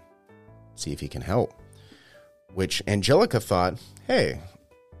investigate, see if he can help. Which Angelica thought, hey,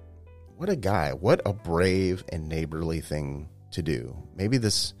 what a guy, what a brave and neighborly thing to do. Maybe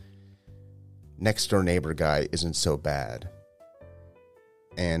this next door neighbor guy isn't so bad.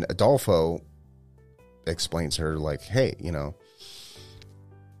 And Adolfo explains to her, like, hey,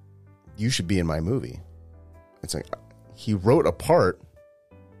 you should be in my movie. It's like, he wrote a part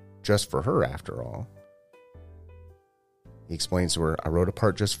just for her, after all. He explains to her, I wrote a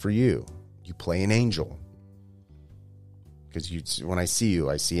part just for you. You play an angel. because when I see you,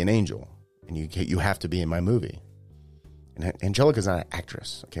 I see an angel, and you have to be in my movie. And Angelica's not an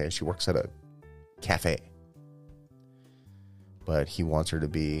actress, okay? She works at a cafe. But he wants her to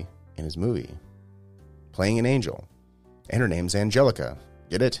be in his movie, playing an angel. And her name's Angelica.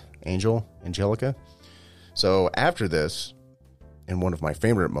 Get it? Angel, Angelica. So after this, in one of my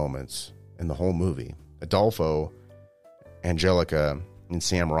favorite moments in the whole movie, Adolfo, Angelica, and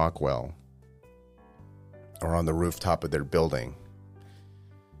Sam Rockwell are on the rooftop of their building.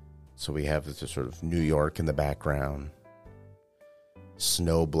 So we have this sort of New York in the background,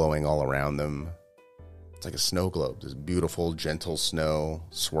 snow blowing all around them. It's like a snow globe, this beautiful, gentle snow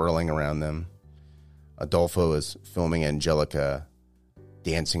swirling around them. Adolfo is filming Angelica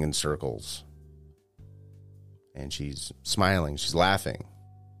dancing in circles. And she's smiling, she's laughing.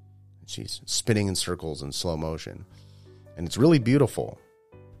 She's spinning in circles in slow motion. And it's really beautiful.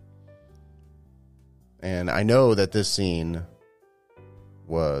 And I know that this scene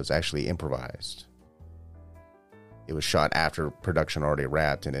was actually improvised. It was shot after production already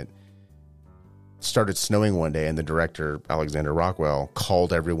wrapped, and it started snowing one day, and the director, Alexander Rockwell,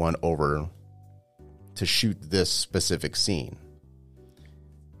 called everyone over to shoot this specific scene.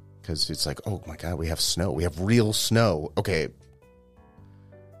 Because it's like, oh my God, we have snow. We have real snow. Okay,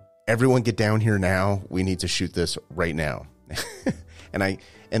 everyone get down here now. We need to shoot this right now. and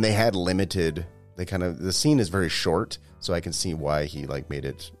they had limited, the scene is very short, so I can see why he made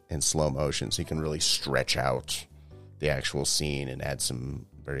it in slow motion, so you can really stretch out the actual scene and add some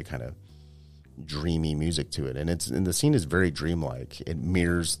very kind of dreamy music to it. And the scene is very dreamlike. It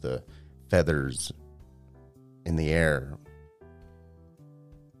mirrors the feathers in the air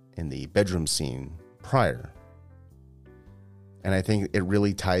in the bedroom scene prior. And I think it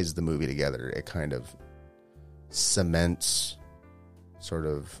really ties the movie together. It kind of cements sort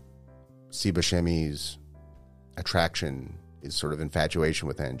of Steve Buscemi's attraction, his sort of infatuation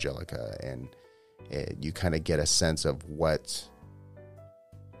with Angelica, and you kind of get a sense of what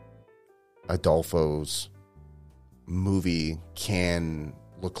Adolfo's movie can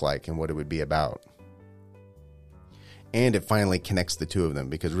look like and what it would be about. And it finally connects the two of them,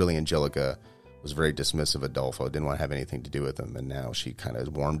 because really Angelica was very dismissive of Adolfo, didn't want to have anything to do with him, and now she kind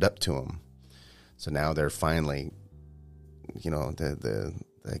of warmed up to him. So now they're finally, the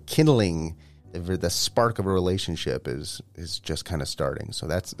kindling, the spark of a relationship is just kind of starting. So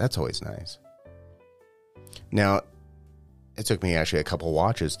that's always nice. Now, it took me actually a couple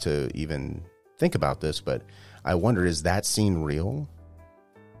watches to even think about this, but I wonder, is that scene real?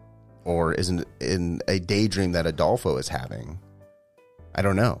 Or isn't in a daydream that Adolfo is having? I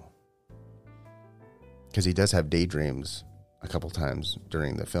don't know. Because he does have daydreams a couple times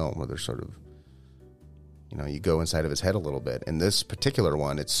during the film where they're sort of, you go inside of his head a little bit. And this particular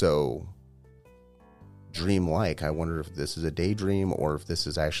one, it's so dreamlike. I wonder if this is a daydream or if this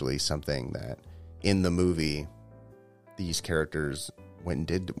is actually something that in the movie these characters went and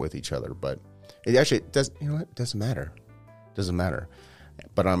did with each other. But it actually does, it doesn't matter. It doesn't matter.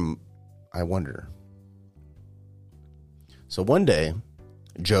 But I wonder. So one day,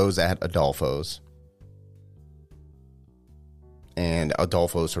 Joe's at Adolfo's, and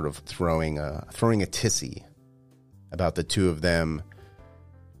Adolfo's sort of throwing a tissy about the two of them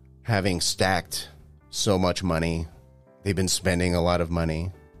having stacked so much money. They've been spending a lot of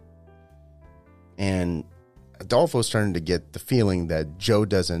money. And Adolfo's starting to get the feeling that Joe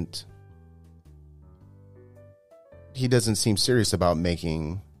doesn't seem serious about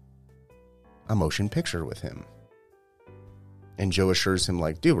making a motion picture with him. And Joe assures him,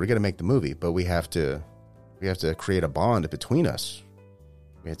 dude, we're going to make the movie, but we have to create a bond between us.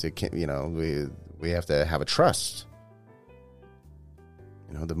 We have to, we have to have a trust.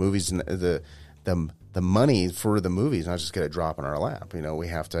 The movies, the money for the movies not just going to drop in our lap. We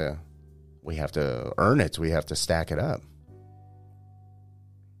have to earn it. We have to stack it up.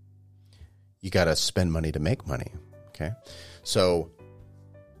 You got to spend money to make money. Okay. So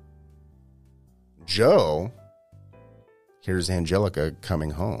Joe hears Angelica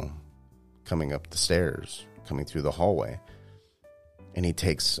coming home, coming up the stairs, coming through the hallway. And he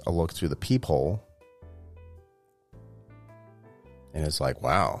takes a look through the peephole. And it's like,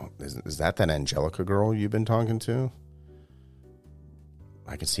 wow, is that Angelica girl you've been talking to?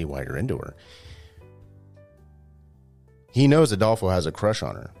 I can see why you're into her. He knows Adolfo has a crush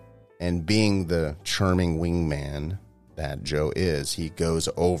on her. And being the charming wingman that Joe is, he goes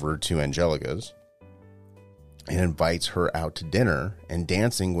over to Angelica's and invites her out to dinner and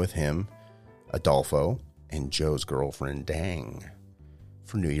dancing with him, Adolfo, and Joe's girlfriend, Dang,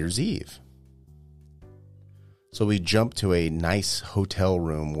 for New Year's Eve. So we jump to a nice hotel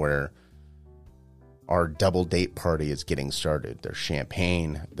room where our double date party is getting started. There's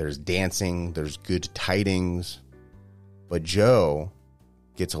champagne, there's dancing, there's good tidings. But Joe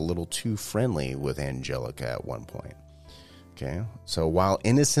gets a little too friendly with Angelica at one point. Okay, so while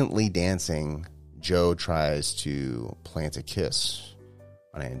innocently dancing, Joe tries to plant a kiss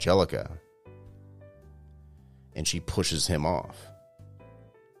on Angelica, and she pushes him off.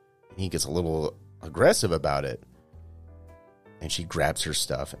 He gets a little aggressive about it, and she grabs her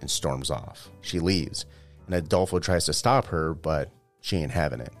stuff and storms off. She leaves, and Adolfo tries to stop her, but she ain't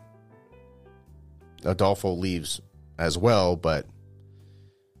having it. Adolfo leaves as well, but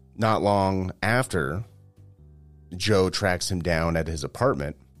not long after, Joe tracks him down at his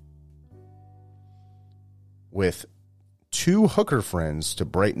apartment with 2 hooker friends to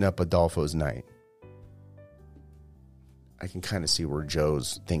brighten up Adolfo's night. I can kind of see where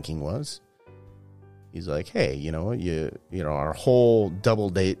Joe's thinking was. He's like, hey, you know, our whole double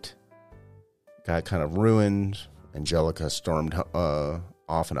date got kind of ruined. Angelica stormed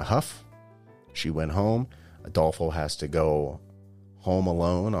off in a huff. She went home. Adolfo has to go home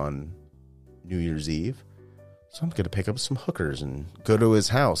alone on New Year's Eve. So I'm going to pick up some hookers and go to his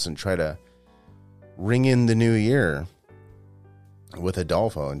house and try to ring in the new year with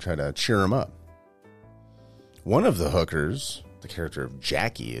Adolfo and try to cheer him up. One of the hookers, the character of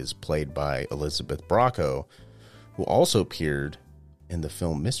Jackie, is played by Elizabeth Bracco, who also appeared in the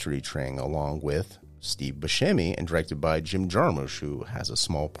film Mystery Train along with Steve Buscemi and directed by Jim Jarmusch, who has a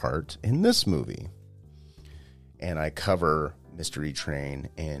small part in this movie. And I cover Mystery Train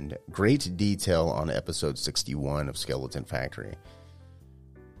in great detail on episode 61 of Skeleton Factory.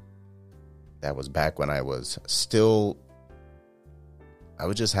 That was back when I would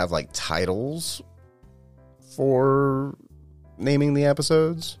just have like titles for naming the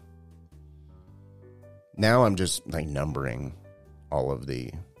episodes. Now I'm just like numbering all of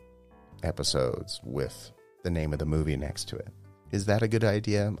the episodes with the name of the movie next to it. Is that a good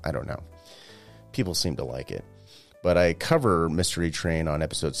idea? I don't know. People seem to like it. But I cover Mystery Train on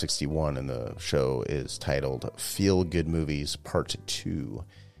episode 61, and the show is titled Feel Good Movies Part 2.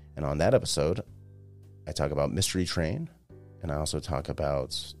 And on that episode, I talk about Mystery Train, and I also talk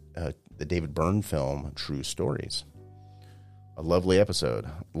about the David Byrne film, True Stories. A lovely episode.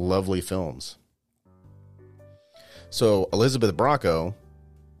 Lovely films. So, Elizabeth Bracco,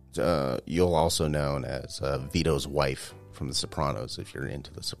 you'll also known as Vito's wife from The Sopranos, if you're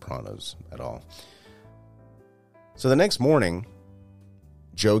into The Sopranos at all. So the next morning,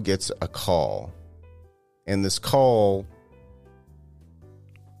 Joe gets a call, and this call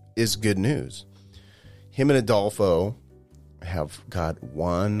is good news. Him and Adolfo have got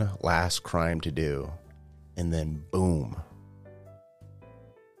one last crime to do, and then boom,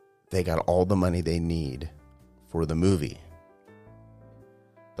 they got all the money they need for the movie.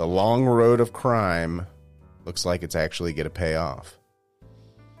 The long road of crime looks like it's actually going to pay off.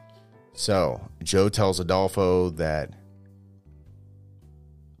 So, Joe tells Adolfo that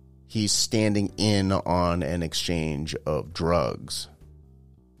he's standing in on an exchange of drugs.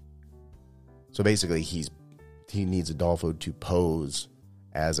 So basically, he needs Adolfo to pose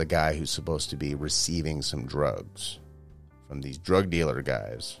as a guy who's supposed to be receiving some drugs from these drug dealer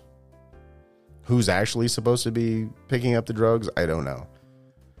guys. Who's actually supposed to be picking up the drugs? I don't know.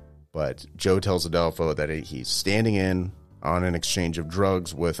 But Joe tells Adolfo that he's standing in on an exchange of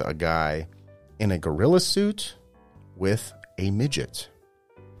drugs with a guy in a gorilla suit with a midget.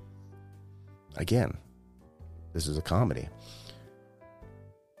 Again, this is a comedy.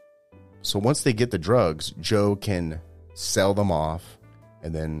 So once they get the drugs, Joe can sell them off,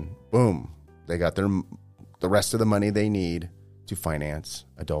 and then boom, they got the rest of the money they need to finance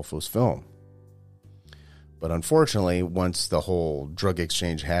Adolfo's film. But unfortunately, once the whole drug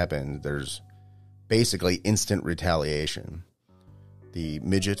exchange happens, there's basically instant retaliation. The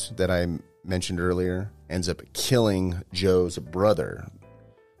midget that I mentioned earlier ends up killing Joe's brother,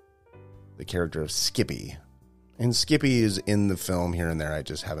 the character of Skippy. And Skippy is in the film here and there. I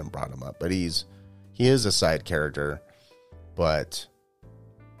just haven't brought him up. But he is a side character. But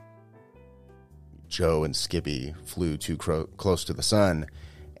Joe and Skippy flew too close to the sun,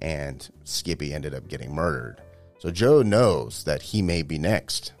 and Skippy ended up getting murdered. So Joe knows that he may be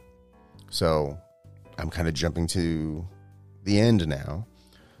next. So I'm kind of jumping to the end now.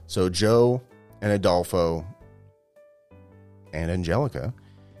 So Joe and Adolfo and Angelica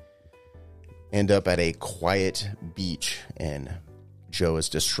end up at a quiet beach, and Joe is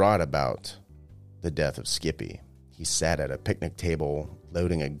distraught about the death of Skippy. He sat at a picnic table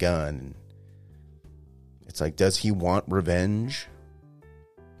loading a gun. It's like, does he want revenge?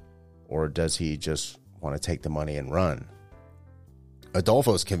 Or does he just want to take the money and run?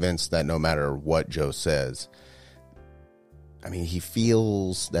 Adolfo's convinced that no matter what Joe says, I mean, he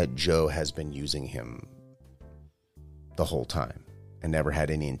feels that Joe has been using him the whole time and never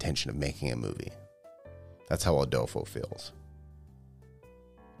had any intention of making a movie. That's how Adolfo feels.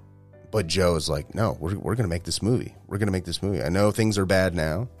 But Joe's like, no, we're going to make this movie. We're going to make this movie. I know things are bad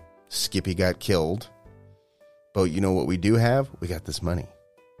now. Skippy got killed. But you know what we do have? We got this money.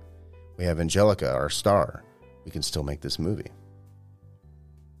 We have Angelica, our star. We can still make this movie.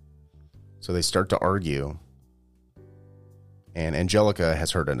 So they start to argue. And Angelica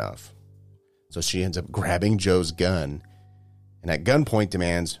has heard enough. So she ends up grabbing Joe's gun. And at gunpoint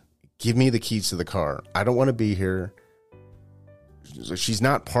demands, give me the keys to the car. I don't want to be here. She's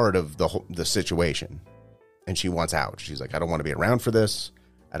not part of the situation, and she wants out. She's like, I don't want to be around for this.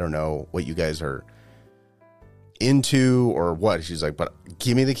 I don't know what you guys are into or what. She's like, but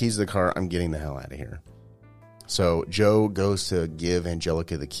give me the keys to the car. I'm getting the hell out of here. So Joe goes to give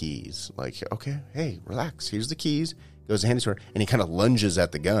Angelica the keys. Like, okay, hey, relax. Here's the keys. Goes to hand it to her, and he kind of lunges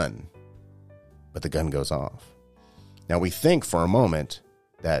at the gun, but the gun goes off. Now we think for a moment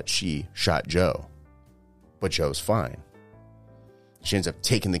that she shot Joe, but Joe's fine. She ends up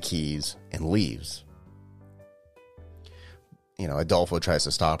taking the keys and leaves. You know, Adolfo tries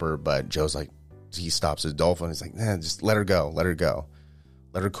to stop her, but Joe's like, he stops Adolfo and he's like, nah, just let her go. Let her go.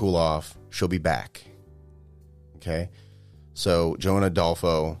 Let her cool off. She'll be back. Okay. So Joe and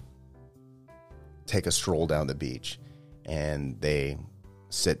Adolfo take a stroll down the beach and they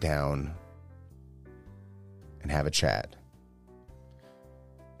sit down and have a chat.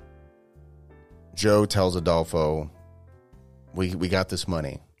 Joe tells Adolfo, we got this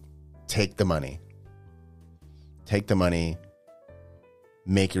money. Take the money. Take the money.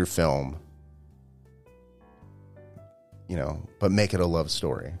 Make your film. You know, but make it a love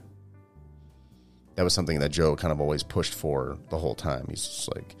story. That was something that Joe kind of always pushed for the whole time. He's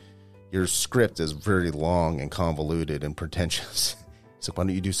just like, your script is very long and convoluted and pretentious. He's like, why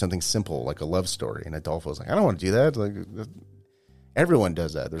don't you do something simple like a love story? And Adolfo's like, I don't want to do that. Like, everyone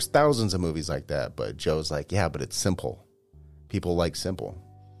does that. There's thousands of movies like that. But Joe's like, yeah, but it's simple. People like simple.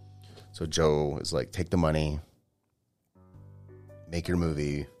 So Joe is like, take the money, make your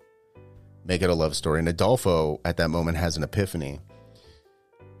movie, make it a love story. And Adolfo at that moment has an epiphany.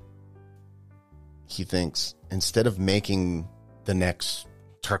 He thinks, instead of making the next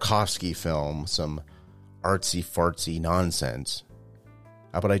Tarkovsky film some artsy fartsy nonsense,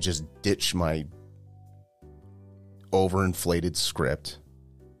 how about I just ditch my overinflated script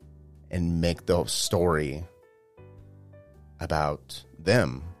and make the story about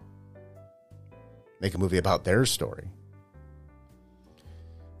them. Make a movie about their story.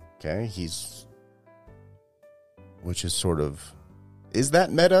 Okay, which is sort of, is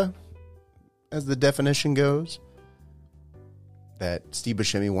that meta, as the definition goes? That Steve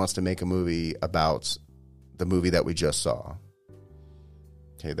Buscemi wants to make a movie about the movie that we just saw.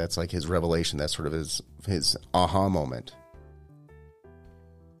 Okay, that's like his revelation. That's sort of his aha moment.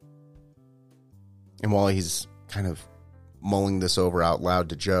 And while he's kind of mulling this over out loud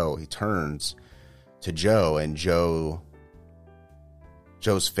to Joe, he turns to Joe, and Joe's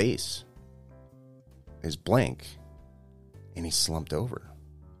face is blank, and he's slumped over.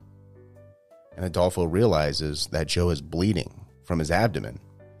 And Adolfo realizes that Joe is bleeding from his abdomen.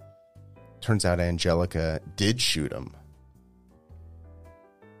 Turns out Angelica did shoot him.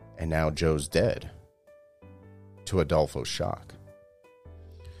 And now Joe's dead, to Adolfo's shock.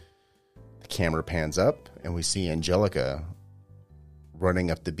 The camera pans up, and we see Angelica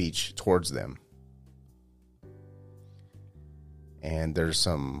running up the beach towards them. And there's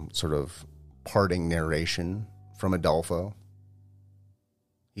some sort of parting narration from Adolfo.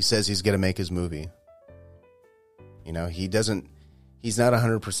 He says he's going to make his movie. You know, he's not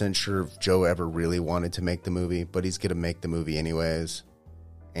 100% sure if Joe ever really wanted to make the movie, but he's going to make the movie anyways.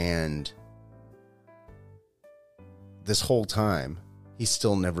 And this whole time, he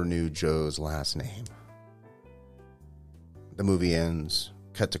still never knew Joe's last name. The movie ends,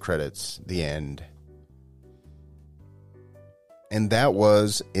 cut to credits, the end. And that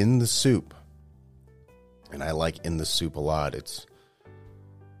was In the Soup. And I like In the Soup a lot. It's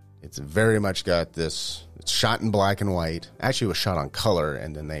very much got this, it's shot in black and white. Actually, it was shot on color,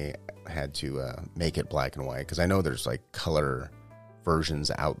 and then they had to make it black and white, because I know there's like color versions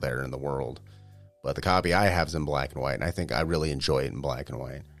out there in the world. But the copy I have is in black and white, and I think I really enjoy it in black and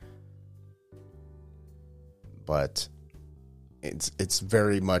white. But it's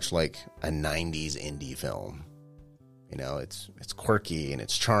very much like a 90s indie film. You know, it's quirky and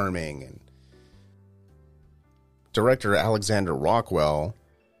it's charming. And director Alexander Rockwell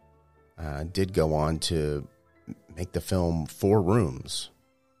did go on to make the film Four Rooms,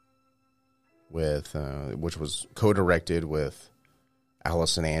 with which was co-directed with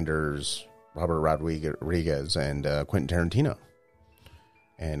Allison Anders, Robert Rodriguez, and Quentin Tarantino.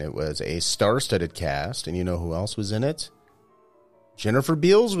 And it was a star-studded cast, and you know who else was in it? Jennifer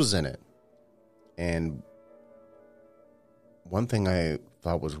Beals was in it. And one thing I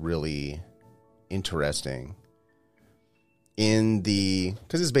thought was really interesting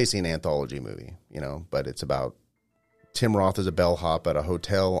because it's basically an anthology movie, but it's about Tim Roth as a bellhop at a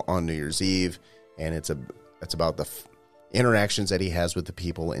hotel on New Year's Eve, and it's about the interactions that he has with the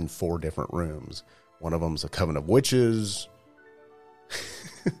people in 4 different rooms. One of them is a coven of witches.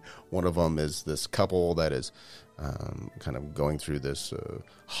 One of them is this couple that is kind of going through this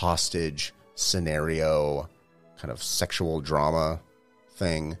hostage scenario, kind of sexual drama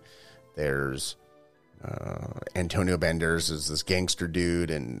thing. There's Antonio Banderas is this gangster dude,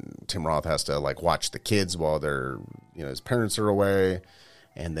 and Tim Roth has to watch the kids while his parents are away.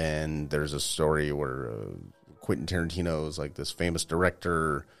 And then there's a story where Quentin Tarantino is this famous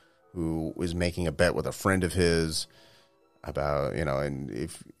director who is making a bet with a friend of his about, and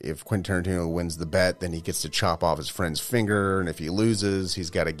if Quentin Tarantino wins the bet, then he gets to chop off his friend's finger, and if he loses,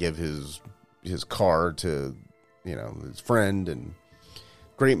 he's got to give his car to his friend. And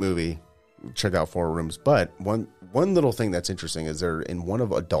great movie. Check out Four Rooms. But one little thing that's interesting is they're in one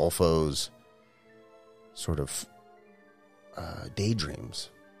of Adolfo's sort of daydreams.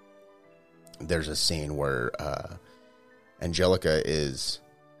 There's a scene where Angelica is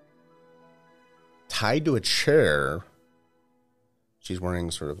tied to a chair. She's wearing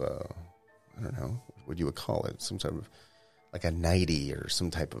sort of I don't know what you would call it, some type of a nightie or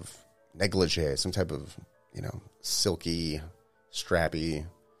some type of negligee, some type of silky, strappy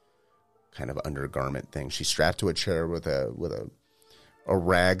kind of undergarment thing. She's strapped to a chair with a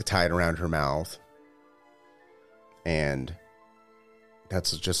rag tied around her mouth, and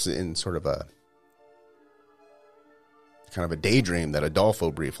that's just in sort of a kind of a daydream that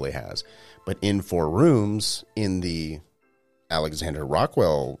Adolfo briefly has. But in Four Rooms, in the Alexander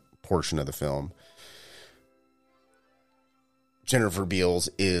Rockwell portion of the film, Jennifer Beals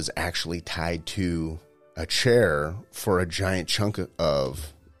is actually tied to a chair for a giant chunk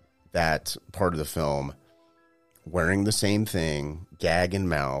of that part of the film, wearing the same thing, gag in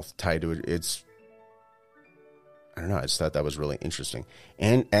mouth, tied to it. I don't know. I just thought that was really interesting.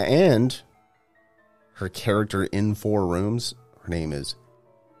 And her character in Four Rooms, her name is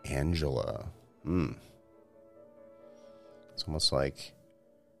Angela. It's almost like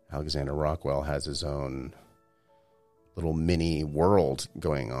Alexander Rockwell has his own little mini world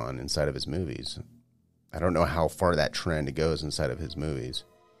going on inside of his movies. I don't know how far that trend goes inside of his movies.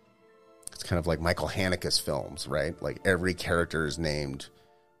 It's kind of like Michael Haneke's films, right? Every character is named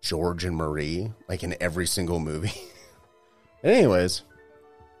George and Marie, in every single movie. Anyways,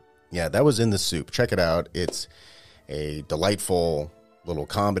 yeah, that was In the Soup. Check it out. It's a delightful little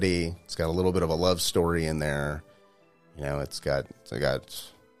comedy. It's got a little bit of a love story in there. It's got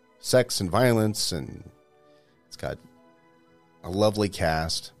sex and violence, and it's got a lovely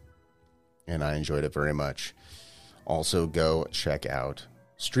cast, and I enjoyed it very much. Also, go check out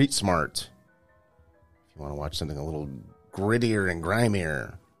Street Smart. If you want to watch something a little grittier and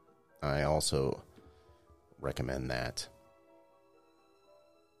grimier, I also recommend that.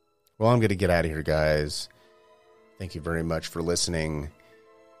 Well, I'm going to get out of here, guys. Thank you very much for listening.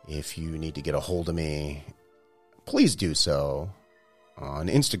 If you need to get a hold of me, please do so on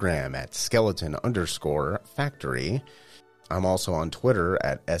Instagram at skeleton_factory. I'm also on Twitter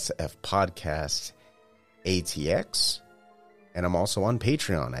at SFPodcastATX. And I'm also on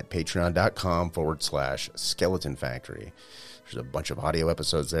Patreon at patreon.com/skeleton factory. There's a bunch of audio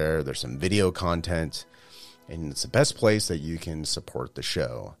episodes there. There's some video content. And it's the best place that you can support the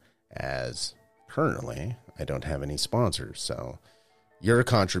show, as currently I don't have any sponsors. So your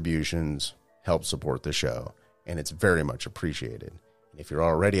contributions help support the show, and it's very much appreciated. And if you're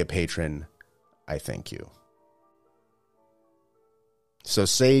already a patron, I thank you. So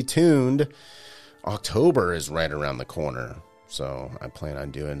stay tuned. October is right around the corner. So I plan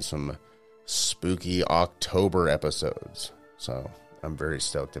on doing some spooky October episodes. So I'm very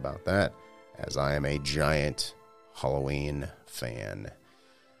stoked about that, as I am a giant Halloween fan.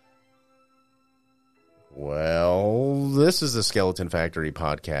 Well, this is the Skeleton Factory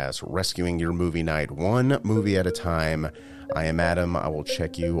podcast, rescuing your movie night one movie at a time. I am Adam. I will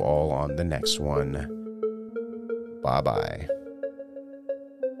check you all on the next one. Bye-bye.